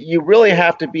you really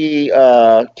have to be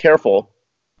careful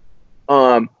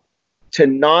to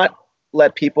not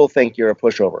let people think you're a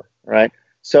pushover, right?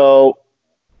 So,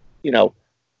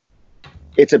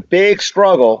 it's a big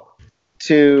struggle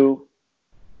to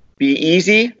be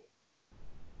easy,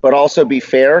 but also be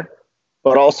fair,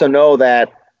 but also know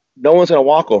that no one's going to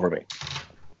walk over me.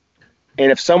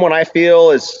 And if someone I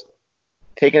feel is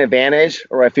taking advantage,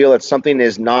 or I feel that something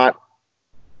is not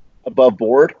above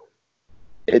board,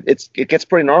 it gets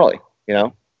pretty gnarly,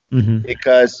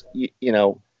 because,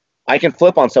 I can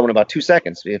flip on someone in about 2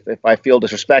 seconds. If I feel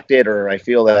disrespected, or I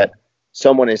feel that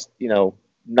someone is,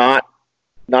 not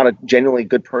a genuinely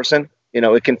good person,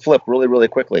 it can flip really, really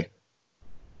quickly.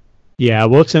 Yeah,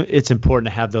 well, it's important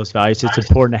to have those values. It's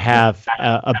important to have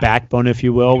a backbone, if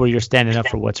you will, where you're standing up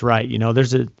for what's right.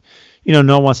 There's no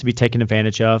one wants to be taken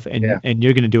advantage of, and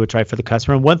you're going to do what's right for the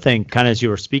customer. And one thing, kind of as you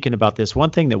were speaking about this,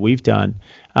 one thing that we've done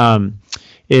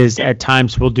is at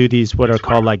times we'll do these what are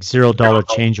called like $0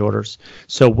 change orders.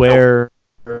 So where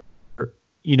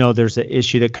there's an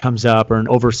issue that comes up or an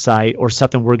oversight or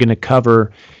something we're going to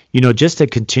cover, just to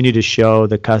continue to show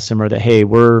the customer that, hey,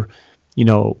 we're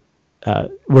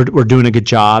doing a good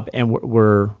job and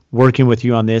we're working with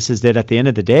you on this, is that at the end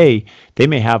of the day, they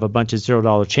may have a bunch of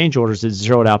 $0 change orders that's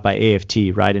zeroed out by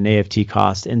AFT, right? An AFT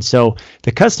cost. And so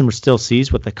the customer still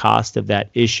sees what the cost of that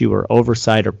issue or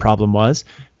oversight or problem was,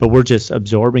 but we're just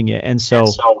absorbing it. And so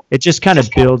it just kind of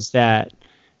builds that,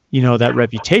 that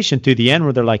reputation through the end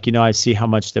where they're like, I see how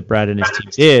much that Brad and his team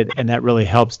did. And that really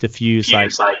helps diffuse,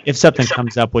 like if something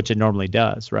comes up, which it normally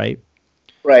does, right?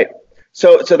 Right.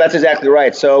 So that's exactly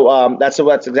right. So that's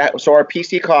exactly. So our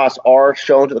PC costs are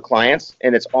shown to the clients,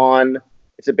 and it's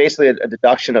basically a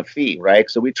deduction of fee, right?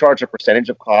 So we charge a percentage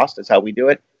of cost. That's how we do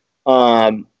it.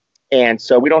 And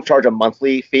so we don't charge a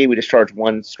monthly fee. We just charge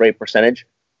one straight percentage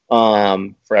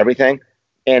for everything.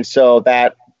 And so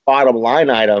that bottom line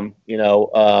item,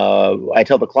 I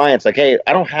tell the clients like, hey,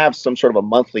 I don't have some sort of a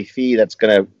monthly fee that's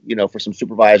gonna, for some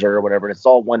supervisor or whatever. It's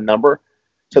all one number.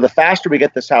 So the faster we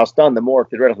get this house done, the more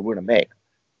theoretically we're going to make.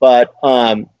 But,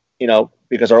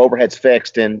 because our overhead's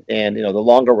fixed and the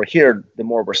longer we're here, the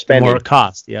more we're spending. The more it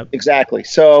costs, yep. Exactly.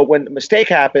 So when a mistake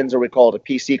happens, or we call it a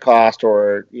PC cost,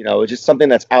 or, just something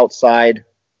that's outside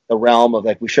the realm of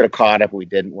like, we should have caught it, but we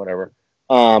didn't, whatever.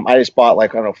 I just bought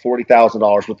 $40,000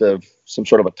 worth of some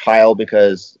sort of a tile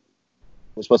because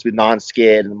it was supposed to be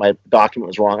non-skid and my document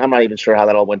was wrong. I'm not even sure how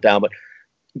that all went down,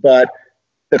 but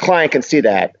the client can see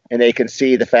that, and they can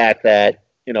see the fact that,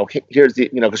 here's the,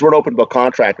 because we're an open book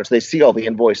contractor, so they see all the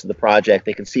invoice of the project.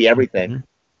 They can see everything. Mm-hmm.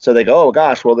 So they go, oh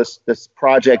gosh, well, this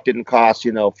project didn't cost,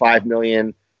 $5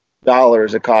 million.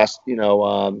 It cost,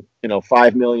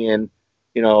 $5 million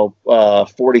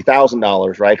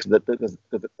 $40,000, right? Because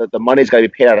the money's got to be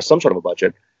paid out of some sort of a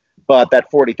budget, but that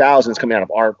 40,000 is coming out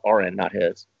of our end, not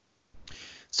his.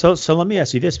 So let me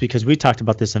ask you this, because we talked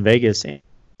about this in Vegas,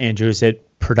 Andrew, is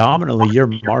that predominantly your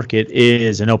market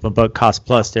is an open book cost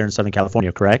plus there in Southern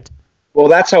California, correct? Well,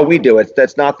 that's how we do it.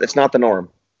 It's not the norm.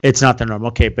 It's not the norm.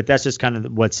 Okay, but that's just kind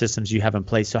of what systems you have in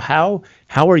place. So how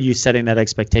are you setting that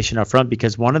expectation up front?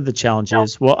 Because one of the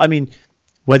challenges, well, I mean,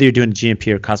 whether you're doing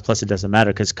GMP or cost plus, it doesn't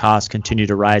matter because costs continue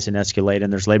to rise and escalate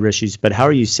and there's labor issues. But how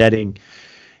are you setting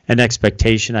an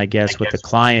expectation, I guess, with the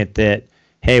client that,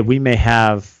 hey, we may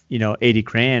have, 80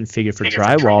 grand figured for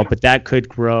drywall, but that could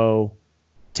grow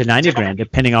to 90 grand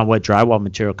depending on what drywall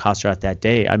material costs are at that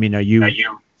day. I mean, are you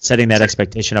setting that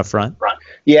expectation up front?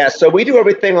 Yeah, so we do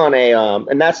everything on a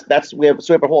and that's we have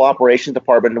a whole operations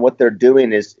department, and what they're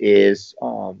doing is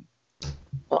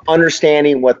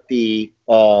understanding what the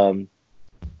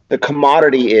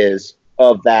commodity is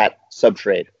of that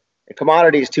subtrade. A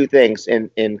commodity is two things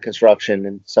in construction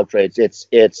and subtrades.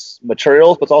 It's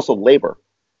materials, but it's also labor.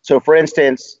 So, for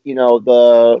instance,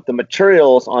 the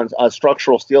materials on a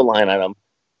structural steel line item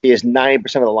is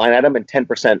 90% of the line item and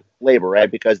 10% labor, right?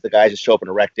 Because the guys just show up and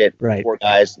erect it. Right. 4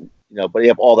 guys, but you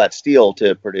have all that steel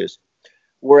to produce.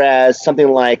 Whereas something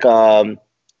like, plaster,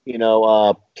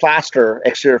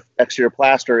 exterior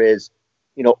plaster is,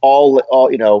 you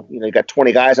got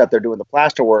 20 guys out there doing the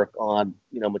plaster work on,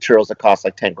 materials that cost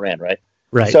like 10 grand, right?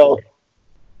 Right. So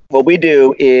what we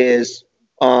do is,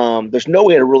 there's no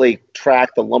way to really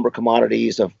track the lumber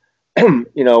commodities of, on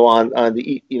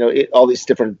the, all these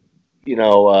different,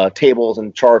 tables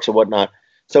and charts and whatnot.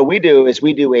 So we do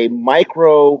a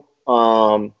micro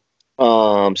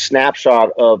snapshot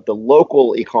of the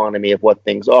local economy of what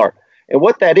things are. And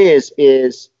what that is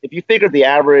if you figure the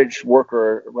average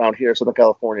worker around here in Southern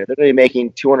California, they're going to be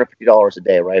making $250 a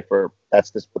day, right?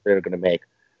 That's just what they're going to make.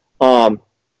 And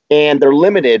they're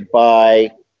limited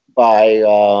by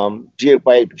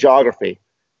geography.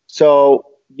 So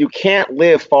you can't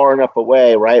live far enough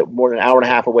away, right? More than an hour and a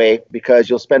half away, because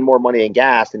you'll spend more money in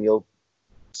gas than you'll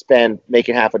spend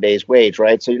making half a day's wage,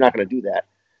 right? So you're not going to do that.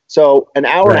 So an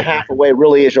hour and a half away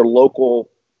really is your local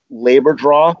labor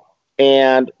draw.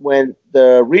 And when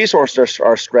the resources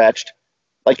are stretched,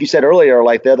 like you said earlier,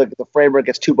 like the framer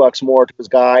gets $2 more to his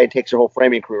guy and takes your whole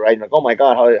framing crew, right? You're like, oh my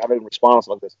God, how do I respond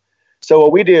like this? So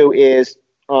what we do is,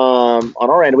 on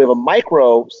our end, we have a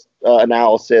micro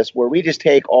analysis where we just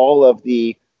take all of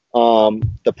the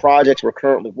projects we're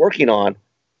currently working on,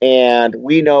 and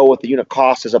we know what the unit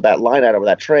cost is of that line item of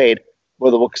that trade,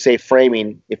 whether we'll say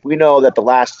framing. If we know that the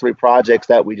last 3 projects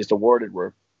that we just awarded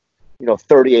were,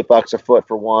 $38 a foot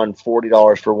for one,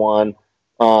 $40 for one,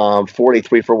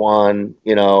 43 for one,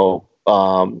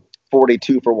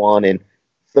 42 for one, and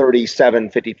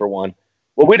 $37.50 for one.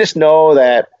 Well, we just know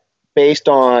that based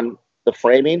on the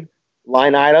framing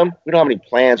line item, we don't have any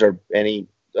plans or any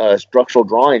structural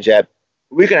drawings yet.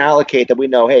 We can allocate that. We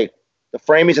know, hey, the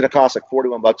framing is going to cost like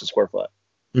 $41 a square foot,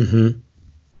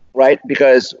 right?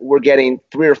 Because we're getting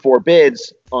 3 or 4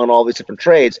 bids on all these different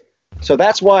trades. So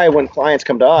that's why when clients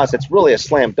come to us, it's really a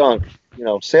slam dunk,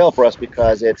 sale for us,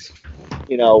 because it's,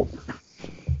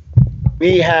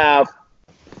 we have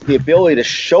the ability to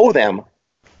show them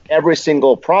every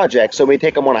single project. So we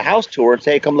take them on a house tour and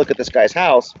say, hey, come look at this guy's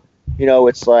house.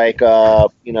 It's like,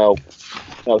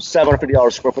 $750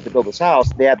 a square foot to build this house.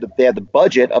 They have the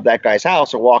budget of that guy's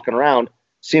house. They're walking around,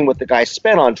 seeing what the guy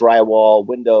spent on drywall,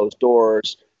 windows,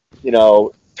 doors,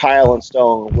 tile and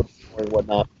stone, wood and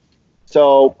whatnot.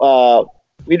 So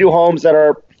we do homes that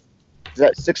are, is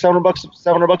that $600,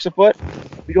 $700 a foot?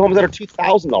 We do homes that are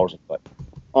 $2,000 a foot.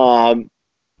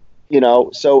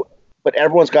 So, but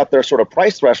everyone's got their sort of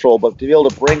price threshold. But to be able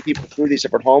to bring people through these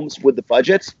different homes with the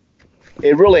budgets,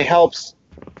 it really helps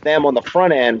them on the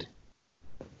front end,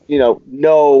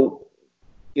 know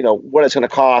what it's going to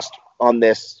cost on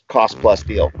this cost plus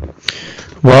deal.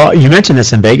 Well, you mentioned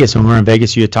this in Vegas. When we were in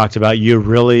Vegas, you had talked about you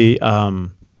really,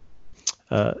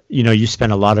 you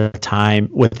spend a lot of time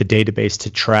with the database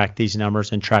to track these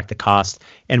numbers and track the cost.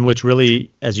 And which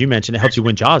really, as you mentioned, it helps you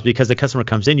win jobs because the customer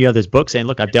comes in, you have this book saying,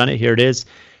 look, I've done it. Here it is.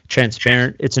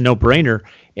 Transparent. It's a no-brainer.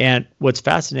 And what's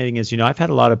fascinating is, I've had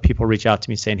a lot of people reach out to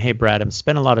me saying, hey, Brad, I'm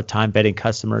spending a lot of time vetting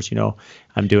customers.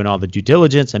 I'm doing all the due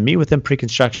diligence. I meet with them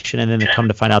pre-construction, and then they come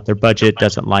to find out their budget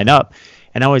doesn't line up.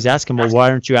 And I always ask them, well, why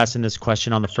aren't you asking this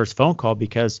question on the first phone call?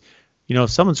 Because, if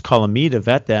someone's calling me to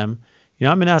vet them,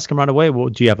 I'm going to ask them right away, well,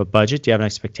 do you have a budget? Do you have an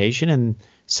expectation? And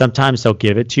sometimes they'll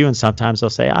give it to you, and sometimes they'll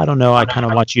say, I don't know. I kind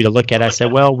of want you to look at it. I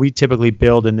said, well, we typically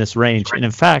build in this range. And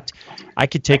in fact, I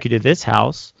could take you to this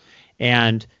house,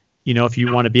 and if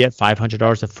you want to be at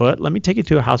 $500 a foot, let me take you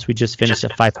to a house we just finished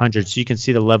at 500, so you can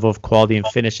see the level of quality and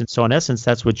finish. And so in essence,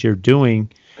 that's what you're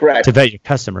doing. Correct. To vet your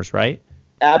customers, right?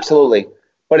 Absolutely.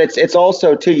 But it's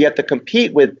also too, you have to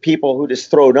compete with people who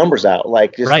just throw numbers out,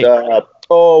 like just right.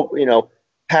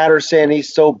 Patterson,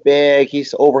 he's so big,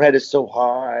 his overhead is so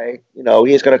high,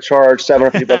 he's going to charge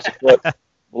 $750 a foot,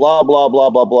 blah blah blah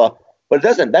blah blah. But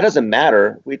that doesn't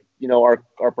matter. We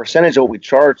our percentage of what we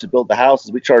charge to build the house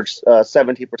is we charge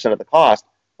 17% of the cost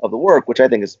of the work, which I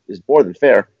think is more than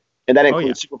fair, and that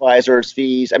includes supervisors,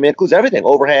 fees. I mean, it includes everything,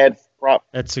 overhead.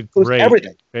 That's a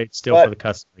everything. Great steal for the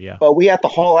customer. Yeah. But we have to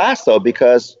haul ass though,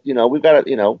 because we've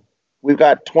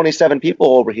got 27 people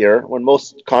over here when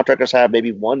most contractors have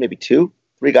maybe one, maybe two,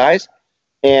 three guys,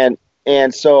 and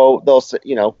so they'll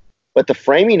but the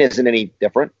framing isn't any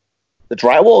different, the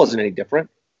drywall isn't any different,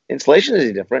 insulation isn't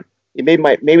any different.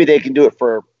 Maybe they can do it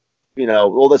for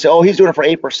they'll say, oh, he's doing it for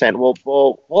 8%. Well,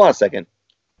 hold on a second.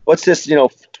 What's this?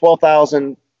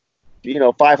 $12,000,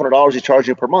 $500 he's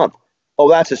charging you per month. Oh,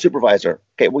 that's a supervisor.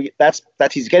 Okay, well, that's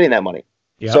he's getting that money.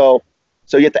 Yep. So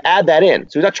you have to add that in.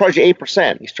 So he's not charging you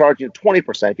 8%. He's charging you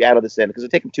 20% if you add all this in, because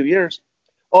it'll take him 2 years.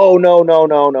 Oh,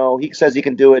 no. He says he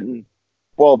can do it in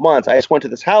 12 months. I just went to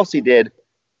this house he did,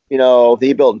 that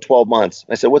he built in 12 months.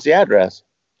 I said, what's the address?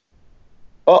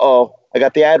 Uh-oh, I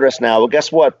got the address now. Well,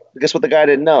 guess what? Guess what the guy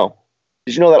didn't know?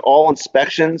 Did you know that all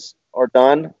inspections are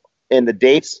done and the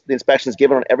dates the inspections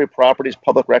given on every property is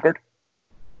public record?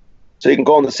 So you can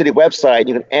go on the city website,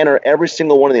 you can enter every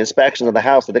single one of the inspections of the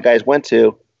house that the guys went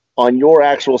to on your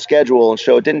actual schedule and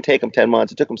show it didn't take them 10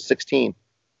 months. It took them 16.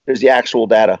 Here's the actual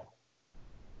data.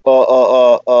 We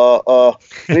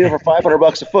need it for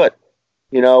 $500 a foot.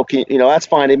 That's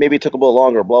fine. Maybe it took a little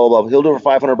longer, blah, blah, blah. He'll do it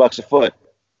for $500 a foot.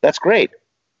 That's great.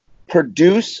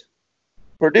 Produce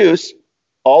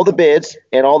all the bids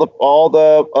and all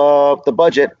the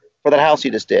budget for that house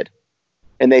you just did.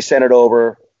 And they sent it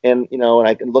over. And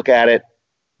I can look at it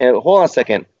and hold on a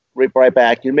second, right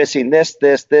back. You're missing this,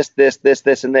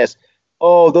 and this.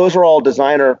 Oh, those are all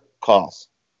designer costs.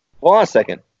 Hold on a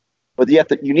second. But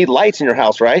you need lights in your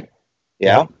house, right?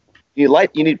 Yeah. You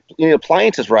need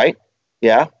appliances, right?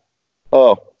 Yeah.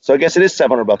 Oh, so I guess it is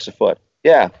 $700 a foot.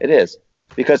 Yeah, it is,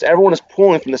 because everyone is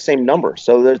pulling from the same number.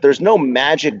 So there's no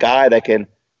magic guy there's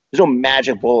no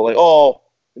magic bullet. Like, oh,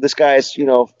 this guy's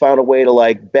found a way to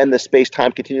like bend the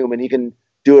space-time continuum and he can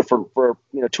do it for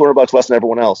 $200 less than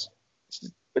everyone else.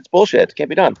 It's bullshit. It can't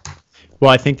be done. Well,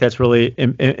 I think that's really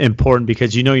important,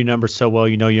 because you know your numbers so well,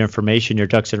 your information, your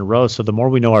ducks in a row. So the more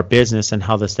we know our business and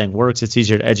how this thing works, it's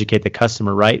easier to educate the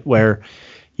customer, right? Where,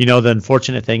 the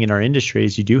unfortunate thing in our industry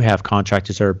is you do have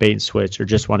contractors that are bait and switch or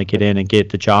just want to get in and get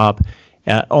the job,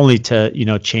 only to,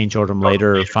 change order them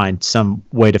later or find some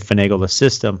way to finagle the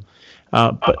system.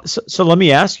 So let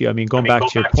me ask you, going back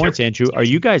to your points, Andrew, are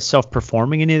you guys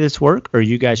self-performing any of this work, or are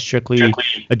you guys strictly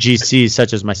a GC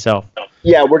such as myself?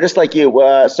 Yeah, we're just like you.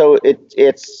 So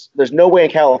there's no way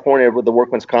in California with the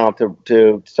workman's comp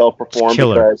to self-perform,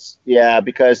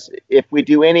 because if we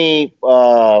do any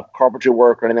carpentry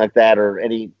work or anything like that, or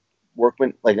any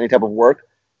workman, like any type of work,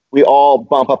 we all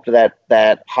bump up to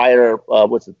that higher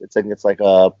it's like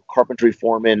a carpentry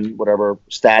foreman, whatever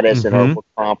status, and our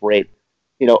comp rate.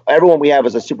 Everyone we have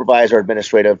is a supervisor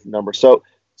administrative number. So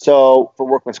for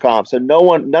workman's comp, so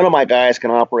none of my guys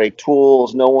can operate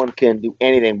tools. No one can do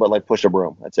anything but like push a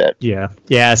broom. That's it.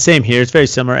 Yeah. Same here. It's very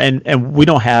similar. And we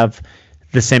don't have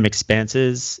the same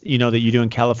expenses, that you do in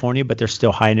California, but they're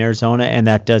still high in Arizona. And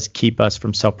that does keep us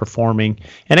from self-performing.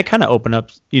 And it kind of open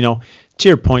up, to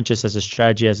your point, just as a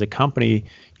strategy, as a company,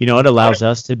 it allows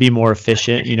us to be more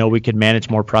efficient. We could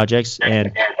manage more projects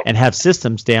and have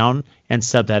systems down and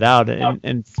sub that out.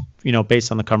 And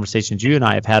based on the conversations you and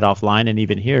I have had offline, and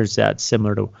even here, is that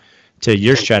similar to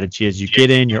your strategy? As you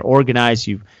get in, you're organized,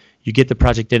 you get the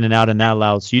project in and out, and that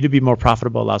allows you to be more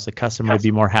profitable, allows the customer to be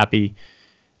more happy,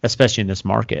 especially in this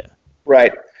market.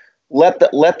 Right. Let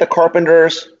the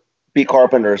carpenters be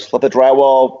carpenters. Let the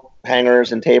drywall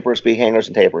hangers and tapers be hangers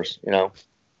and tapers.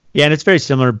 Yeah, and it's very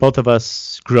similar. Both of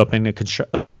us grew up in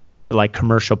a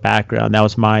commercial background. That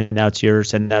was mine. Now it's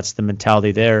yours, and that's the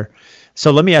mentality there.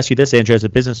 So let me ask you this, Andrew, as a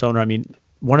business owner.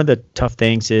 One of the tough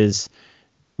things is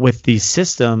with these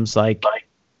systems, like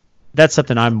that's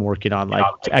something I'm working on. Like,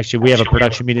 actually, we have a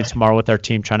production meeting tomorrow with our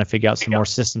team trying to figure out some more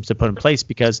systems to put in place,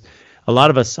 because a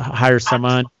lot of us hire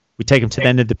someone, we take them to the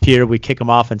end of the pier, we kick them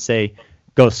off and say,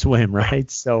 go swim, right?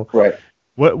 So right.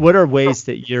 What are ways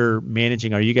that you're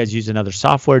managing? Are you guys using other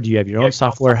software? Do you have your own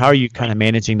software? How are you kind of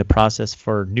managing the process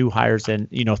for new hires and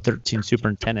 13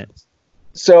 superintendents?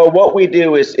 So what we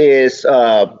do is it's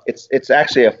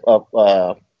actually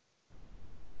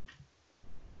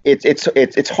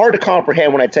it's hard to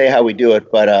comprehend when I tell you how we do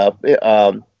it, but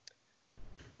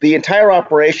the entire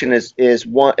operation is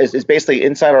basically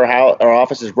inside our house. Our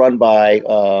office is run by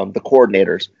the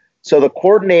coordinators. So the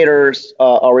coordinators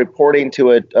are reporting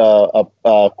to a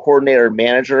coordinator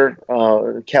manager,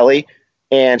 Kelly,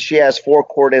 and she has 4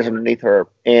 coordinators underneath her.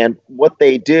 And what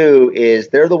they do is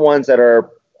they're the ones that are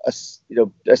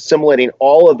assimilating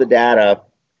all of the data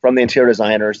from the interior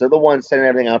designers. They're the ones sending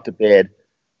everything out to bid.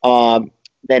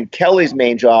 Then Kelly's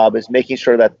main job is making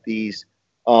sure that these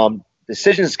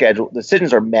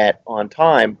decisions are met on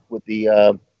time with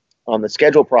the on the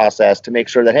schedule process to make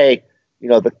sure that, hey,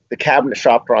 the cabinet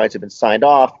shop drawings have been signed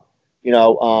off. They're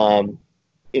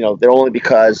only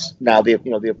because now the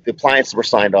appliances were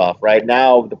signed off. Right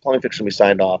now, the plumbing fixture will be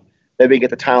signed off. Then we get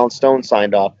the tile and stone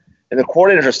signed off, and the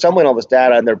coordinators are assembling all this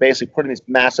data, and they're basically putting these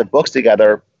massive books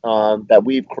together that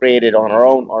we've created on our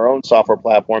own software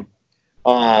platform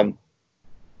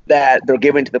that they're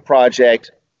giving to the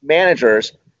project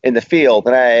managers in the field.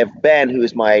 And I have Ben, who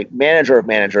is my manager of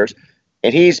managers,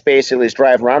 and he's basically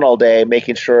driving around all day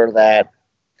making sure that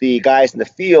the guys in the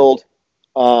field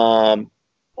are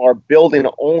building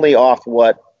only off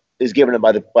what is given them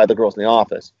by the girls in the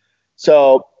office.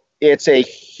 So it's a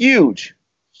huge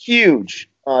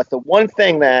it's the one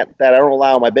thing that I don't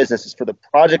allow in my business is for the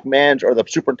project manager or the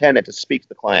superintendent to speak to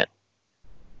the client.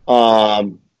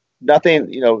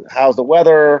 Nothing, how's the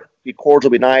weather? Be cordial,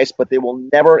 be nice, but they will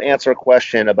never answer a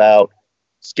question about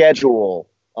schedule,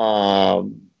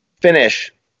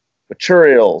 finish,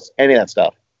 materials, any of that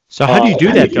stuff. So how do you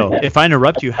do that, though? If I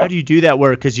interrupt you, how do you do that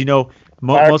work? Because,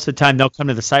 most of the time they'll come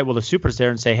to the site while the super's there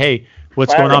and say, hey,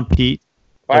 what's going on, Pete?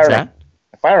 What's that?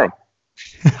 Fire him.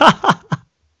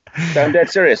 I'm dead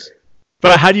serious.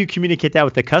 But how do you communicate that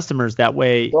with the customers that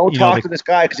way? Don't talk to this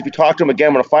guy, because if you talk to him again,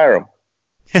 I'm going to fire him.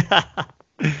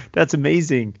 That's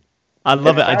amazing. I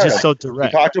love it. I just so direct.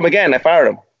 If you talk to him again, I fired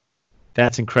him.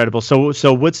 That's incredible.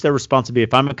 So what's their responsibility?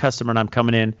 If I'm a customer and I'm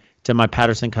coming in to my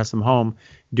Patterson Custom Home,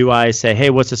 do I say, hey,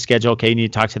 what's the schedule? Okay, you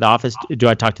need to talk to the office. Do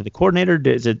I talk to the coordinator?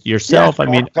 Is it yourself?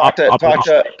 Yeah, talk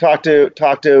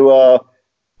to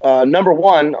number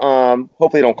one, hopefully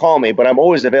they don't call me, but I'm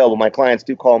always available. My clients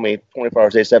do call me 24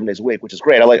 hours a day, 7 days a week, which is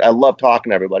great. I love talking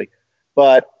to everybody.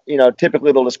 But,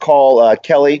 typically they'll just call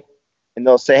Kelly and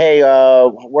they'll say, hey,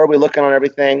 where are we looking on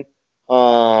everything?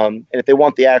 And if they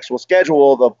want the actual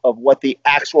schedule of what the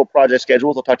actual project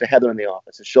schedule is, they'll talk to Heather in the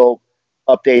office, and she'll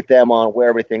update them on where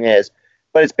everything is.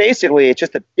 But it's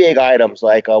just the big items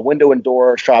like window and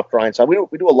door shop drawings. So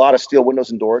we do a lot of steel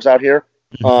windows and doors out here.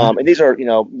 And these are,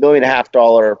 $1.5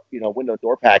 million, window and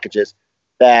door packages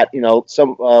that,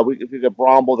 some we get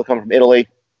Brombo that come from Italy.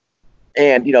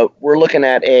 And, we're looking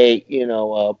at a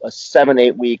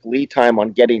 7-8 week lead time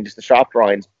on getting just the shop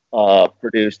drawings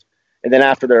produced. And then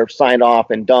after they're signed off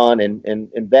and done and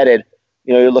vetted,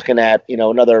 you're looking at,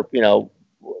 another,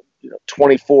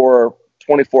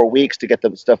 24 weeks to get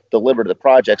the stuff delivered to the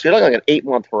project. So you're looking at an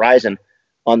 8-month horizon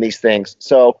on these things.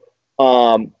 So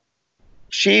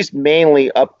she's mainly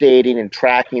updating and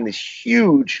tracking these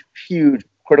huge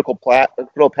critical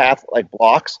path like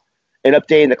blocks and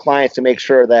updating the clients to make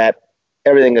sure that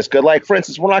everything is good. Like, for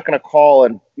instance, we're not going to call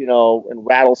and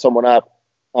rattle someone up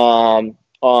on,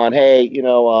 hey,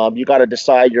 you got to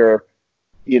decide your,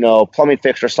 plumbing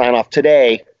fixture sign off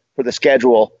today for the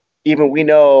schedule. Even we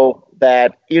know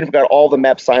that even if we got all the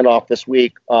MEPs signed off this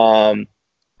week, we're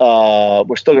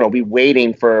still going to be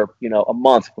waiting for, a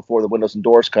month before the windows and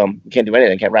doors come. We can't do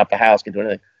anything. Can't wrap the house. Can't do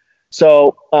anything.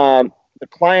 So the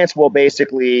clients will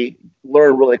basically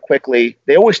learn really quickly.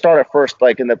 They always start at first,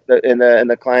 like in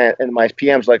the client and my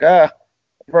PM's like, prefer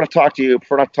not to talk to you,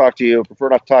 prefer not to talk to you, prefer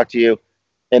not to talk to you.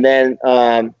 And then,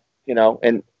 and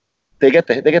they get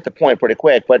the point pretty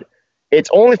quick, but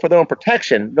it's only for their own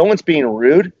protection. No one's being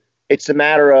rude. It's a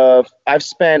matter of, I've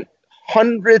spent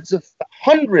hundreds of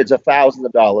thousands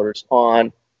of dollars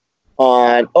on,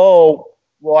 I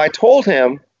told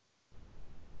him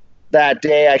that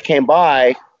day I came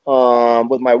by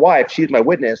with my wife, she's my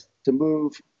witness, to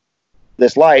move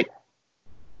this light.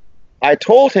 I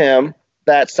told him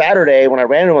that Saturday when I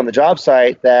ran him on the job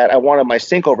site that I wanted my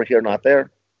sink over here, not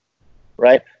there.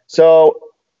 Right? So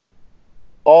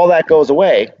all that goes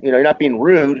away. You're not being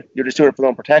rude. You're just doing it for their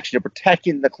own protection. You're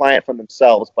protecting the client from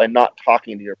themselves by not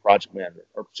talking to your project manager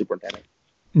or superintendent.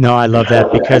 No, I love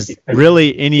that, because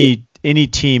really any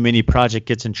team, any project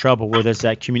gets in trouble where there's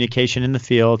that communication in the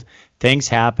field. Things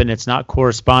happen. It's not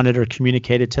corresponded or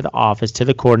communicated to the office, to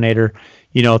the coordinator.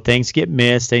 Things get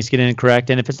missed, things get incorrect.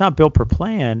 And if it's not built per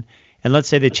plan, and let's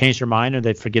say they change their mind or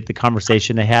they forget the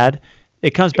conversation they had,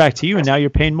 it comes back to you, and now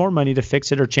you're paying more money to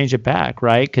fix it or change it back,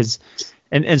 right? Because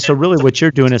And so really what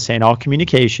you're doing is saying all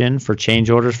communication for change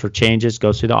orders, for changes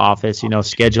goes through the office,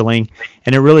 scheduling,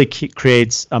 and it really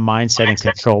creates a mindset and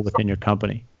control within your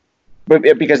company. But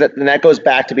because that goes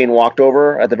back to being walked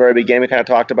over at the very beginning. We kind of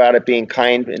talked about it being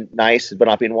kind and nice, but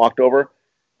not being walked over.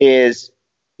 Is,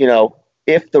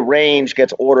 if the range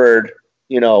gets ordered,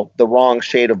 the wrong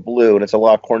shade of blue, and it's a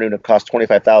log corner unit, costs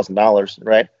 $25,000,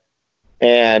 right?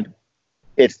 And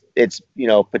it's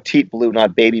petite blue,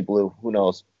 not baby blue. Who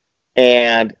knows?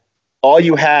 And all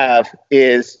you have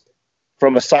is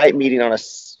from a site meeting on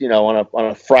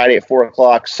a Friday at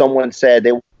 4:00, someone said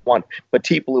they want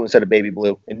petite blue instead of baby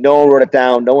blue, and no one wrote it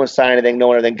down. No one signed anything. No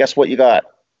one anything. Guess what you got?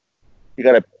 You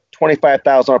got a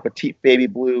 $25,000 petite baby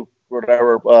blue,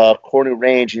 whatever, corner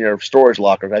range in your storage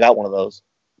locker. I got one of those.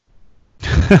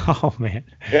 Oh man!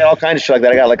 I got all kinds of shit like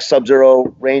that. I got like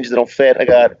Sub-Zero range that don't fit. I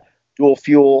got dual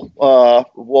fuel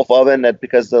Wolf oven that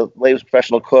because the lady was a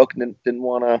professional cook and didn't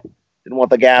want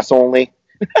the gas only.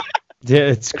 Yeah,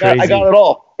 it's crazy. I got it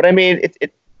all, but I mean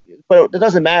but it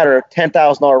doesn't matter.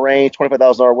 $10,000 range,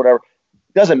 $25,000, whatever.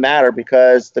 It doesn't matter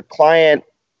because the client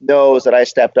knows that I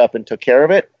stepped up and took care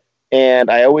of it, and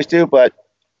I always do. But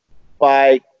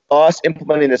by us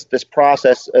implementing this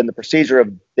process and the procedure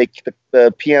of the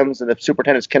PMs and the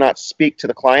superintendents cannot speak to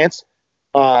the clients,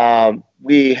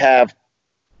 we have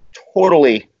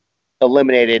totally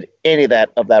eliminated any of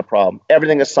that problem.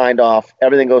 Everything is signed off.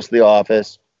 Everything goes to the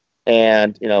office,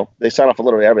 and they sign off for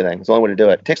literally everything. It's the only way to do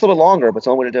it. It takes a little bit longer, but it's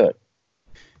the only way to do it.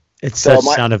 It's such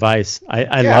sound advice.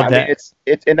 I love that.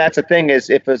 And that's the thing is,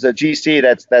 if there's a GC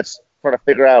that's trying to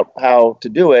figure out how to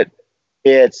do it,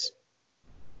 it's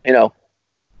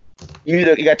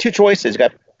you got two choices. You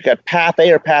got path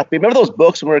A or path B. Remember those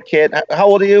books when we were a kid? How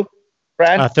old are you,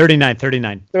 Brad? 39.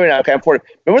 39. Okay, I'm 40.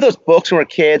 Remember those books when we were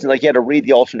kids and like you had to read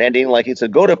the alternate ending? Like it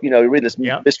said, you read this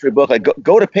mystery book. Like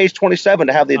go to page 27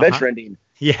 to have the adventure ending.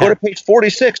 Yeah. Go to page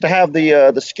 46 to have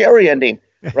the scary ending.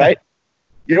 Right.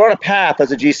 You're on a path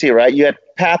as a GC, right? You had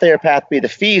path A or path B.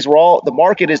 The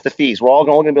market is the fees. We're all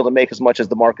only going to be able to make as much as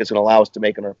the market is going to allow us to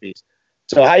make in our fees.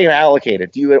 So how are you going to allocate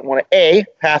it? Do you want to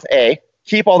path A,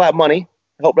 keep all that money,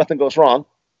 hope nothing goes wrong,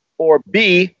 or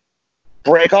B,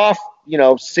 break off,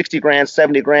 60 grand,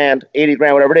 70 grand, 80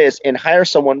 grand, whatever it is, and hire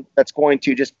someone that's going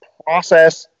to just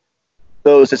process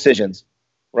those decisions,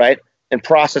 right? And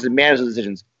process and manage the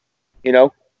decisions.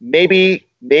 Maybe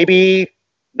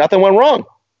nothing went wrong.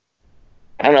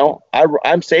 I don't know.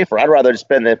 I'm safer. I'd rather just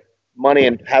spend the money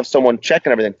and have someone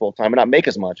checking everything full time and not make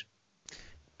as much.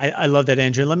 I love that,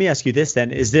 Andrew. Let me ask you this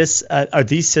then. Is this are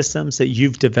these systems that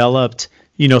you've developed,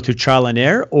 through trial and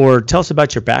error, or tell us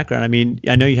about your background? I mean,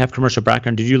 I know you have commercial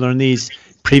background. Did you learn these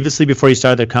previously before you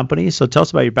started the company? So tell us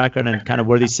about your background and kind of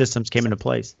where these systems came into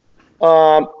place.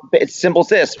 It's simple as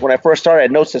this. When I first started, I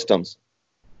had no systems.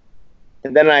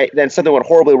 And then something went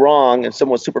horribly wrong and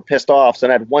someone was super pissed off. So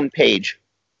I had one page.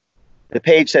 The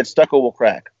page said stucco will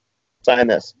crack. Sign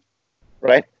this.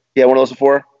 Right? You had one of those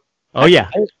before? Oh,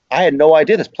 yeah. I had no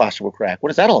idea this plaster will crack. What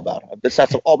is that all about? This has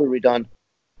to all be redone.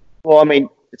 Well, I mean,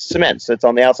 it's cement, so it's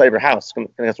on the outside of your house. It's going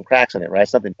to have some cracks in it, right?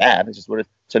 It's nothing bad. It's just what it is.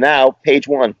 So now, page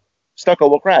 1, stucco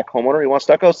will crack. Homeowner, you want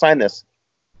stucco? Sign this.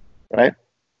 Right?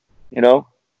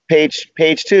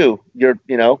 Page 2,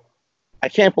 I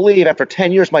can't believe after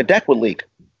 10 years my deck would leak.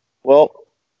 Well,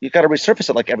 you got to resurface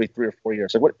it like every 3 or 4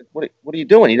 years. Like, what are you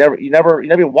doing? You never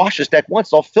even wash this deck once.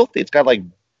 It's all filthy. It's got like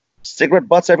cigarette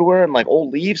butts everywhere and like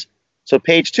old leaves. So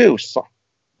page 2,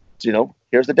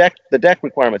 here's the deck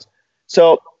requirements.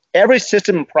 So every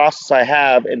system and process I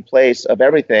have in place of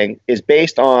everything is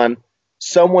based on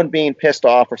someone being pissed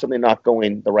off or something not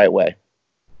going the right way.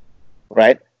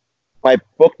 Right? My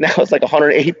book now is like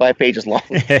 185 pages long.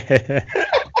 Is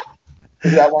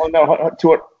that long now?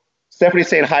 Stephanie's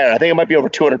saying higher. I think it might be over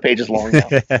 200 pages long now.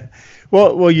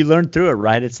 Well, you learn through it,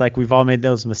 right? It's like we've all made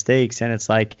those mistakes, and it's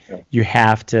like you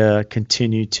have to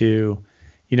continue to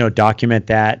document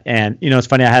that. And, it's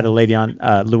funny, I had a lady on,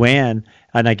 Luann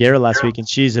Nigera last week, and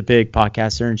she's a big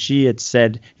podcaster, and she had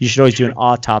said you should always do an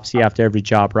autopsy after every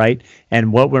job, right?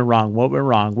 And what went wrong?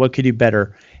 What could you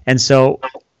better? And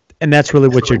that's really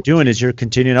what you're doing is you're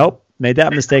continuing, made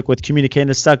that mistake with communicating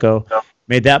to stucco,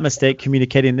 made that mistake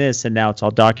communicating this, and now it's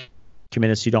all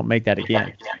documented so you don't make that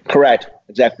again. Correct.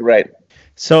 Exactly right.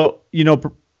 So,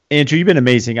 Andrew, you've been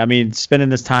amazing. I mean, spending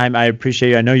this time, I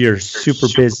appreciate you. I know you're super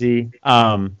busy.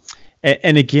 And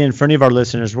again, for any of our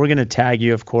listeners, we're going to tag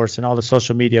you, of course, in all the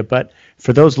social media. But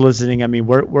for those listening, I mean,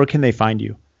 where can they find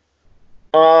you?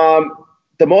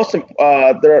 The most,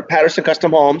 there are Patterson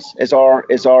Custom Homes is our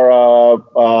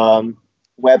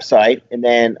website, and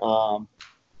then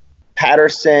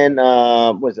Patterson,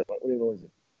 what is it?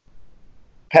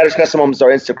 Patterson Custom Homes is our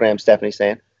Instagram, Stephanie's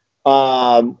saying.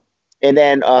 And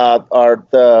then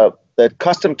the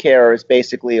custom care is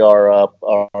basically our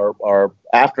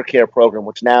aftercare program,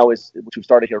 which we've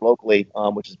started here locally,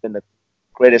 which has been the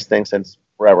greatest thing since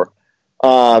forever.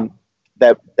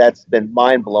 That's been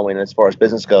mind blowing as far as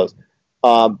business goes.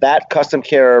 That custom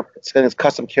care, it's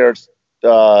custom care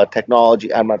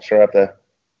technology. I'm not sure it's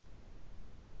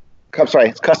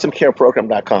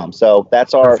customcareprogram.com. So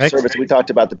that's our Perfect. service. We talked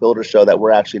about the builder show that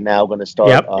we're actually now going to start.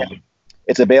 Yep.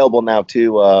 It's available now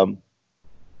to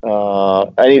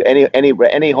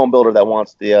any home builder that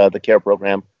wants the care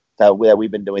program that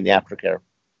we've been doing the aftercare.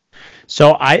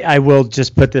 So I will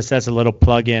just put this as a little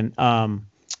plug in.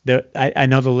 I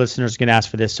know the listeners can ask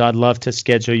for this, so I'd love to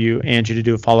schedule you, Andrew, to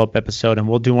do a follow-up episode, and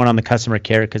we'll do one on the customer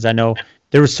care, because I know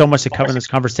there was so much to cover in this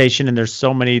conversation, and there's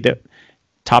so many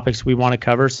topics we want to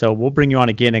cover. So we'll bring you on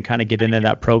again and kind of get into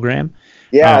that program.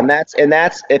 Yeah, and that's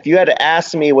if you had to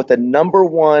ask me what the number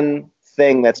one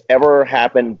thing that's ever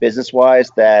happened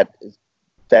business-wise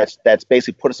that's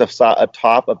basically put us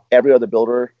atop of every other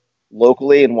builder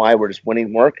locally and why we're just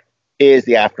winning work is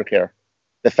the aftercare.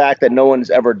 The fact that no one's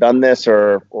ever done this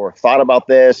or thought about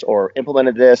this or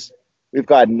implemented this. We've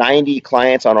got 90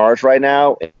 clients on ours right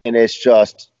now, and it's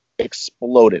just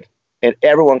exploded. And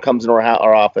everyone comes into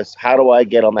our office. How do I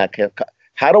get on that?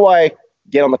 How do I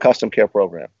get on the custom care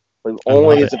program? It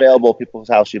only is available people's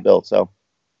house you build. So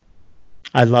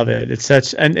I love it. It's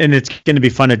such, and it's going to be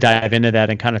fun to dive into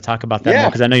that and kind of talk about that more,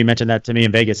 because I know you mentioned that to me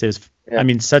in Vegas. I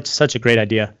mean, such a great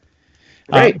idea.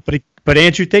 Great. But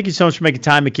Andrew, thank you so much for making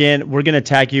time again. We're going to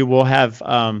tag you. We'll have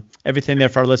everything there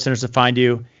for our listeners to find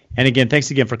you. And again, thanks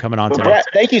again for coming on today. Brett,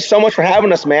 thank you so much for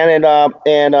having us, man.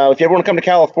 And if you ever want to come to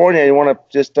California, you want to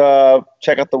just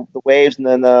check out the waves and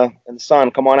then the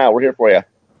sun, come on out. We're here for you.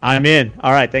 I'm in.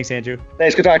 All right. Thanks, Andrew.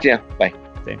 Thanks. Good talking to you. Bye.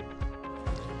 Same.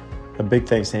 A big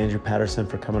thanks to Andrew Patterson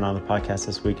for coming on the podcast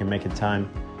this week and making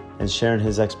time and sharing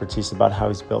his expertise about how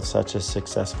he's built such a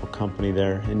successful company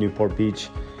there in Newport Beach.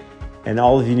 And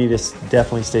all of you need to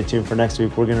definitely stay tuned for next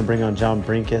week. We're going to bring on John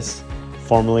Brinkus,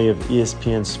 formerly of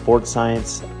ESPN Sports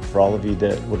Science. For all of you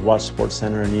that would watch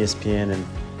SportsCenter and ESPN and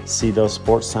see those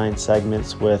sports science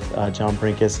segments with John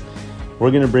Brinkus, we're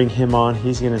going to bring him on.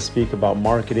 He's going to speak about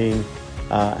marketing,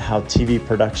 how TV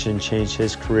production changed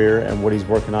his career and what he's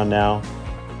working on now.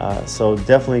 So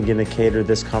definitely going to cater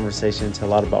this conversation to a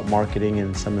lot about marketing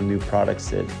and some of the new products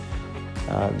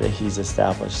that he's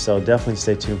established. So definitely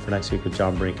stay tuned for next week with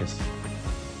John Brinkus.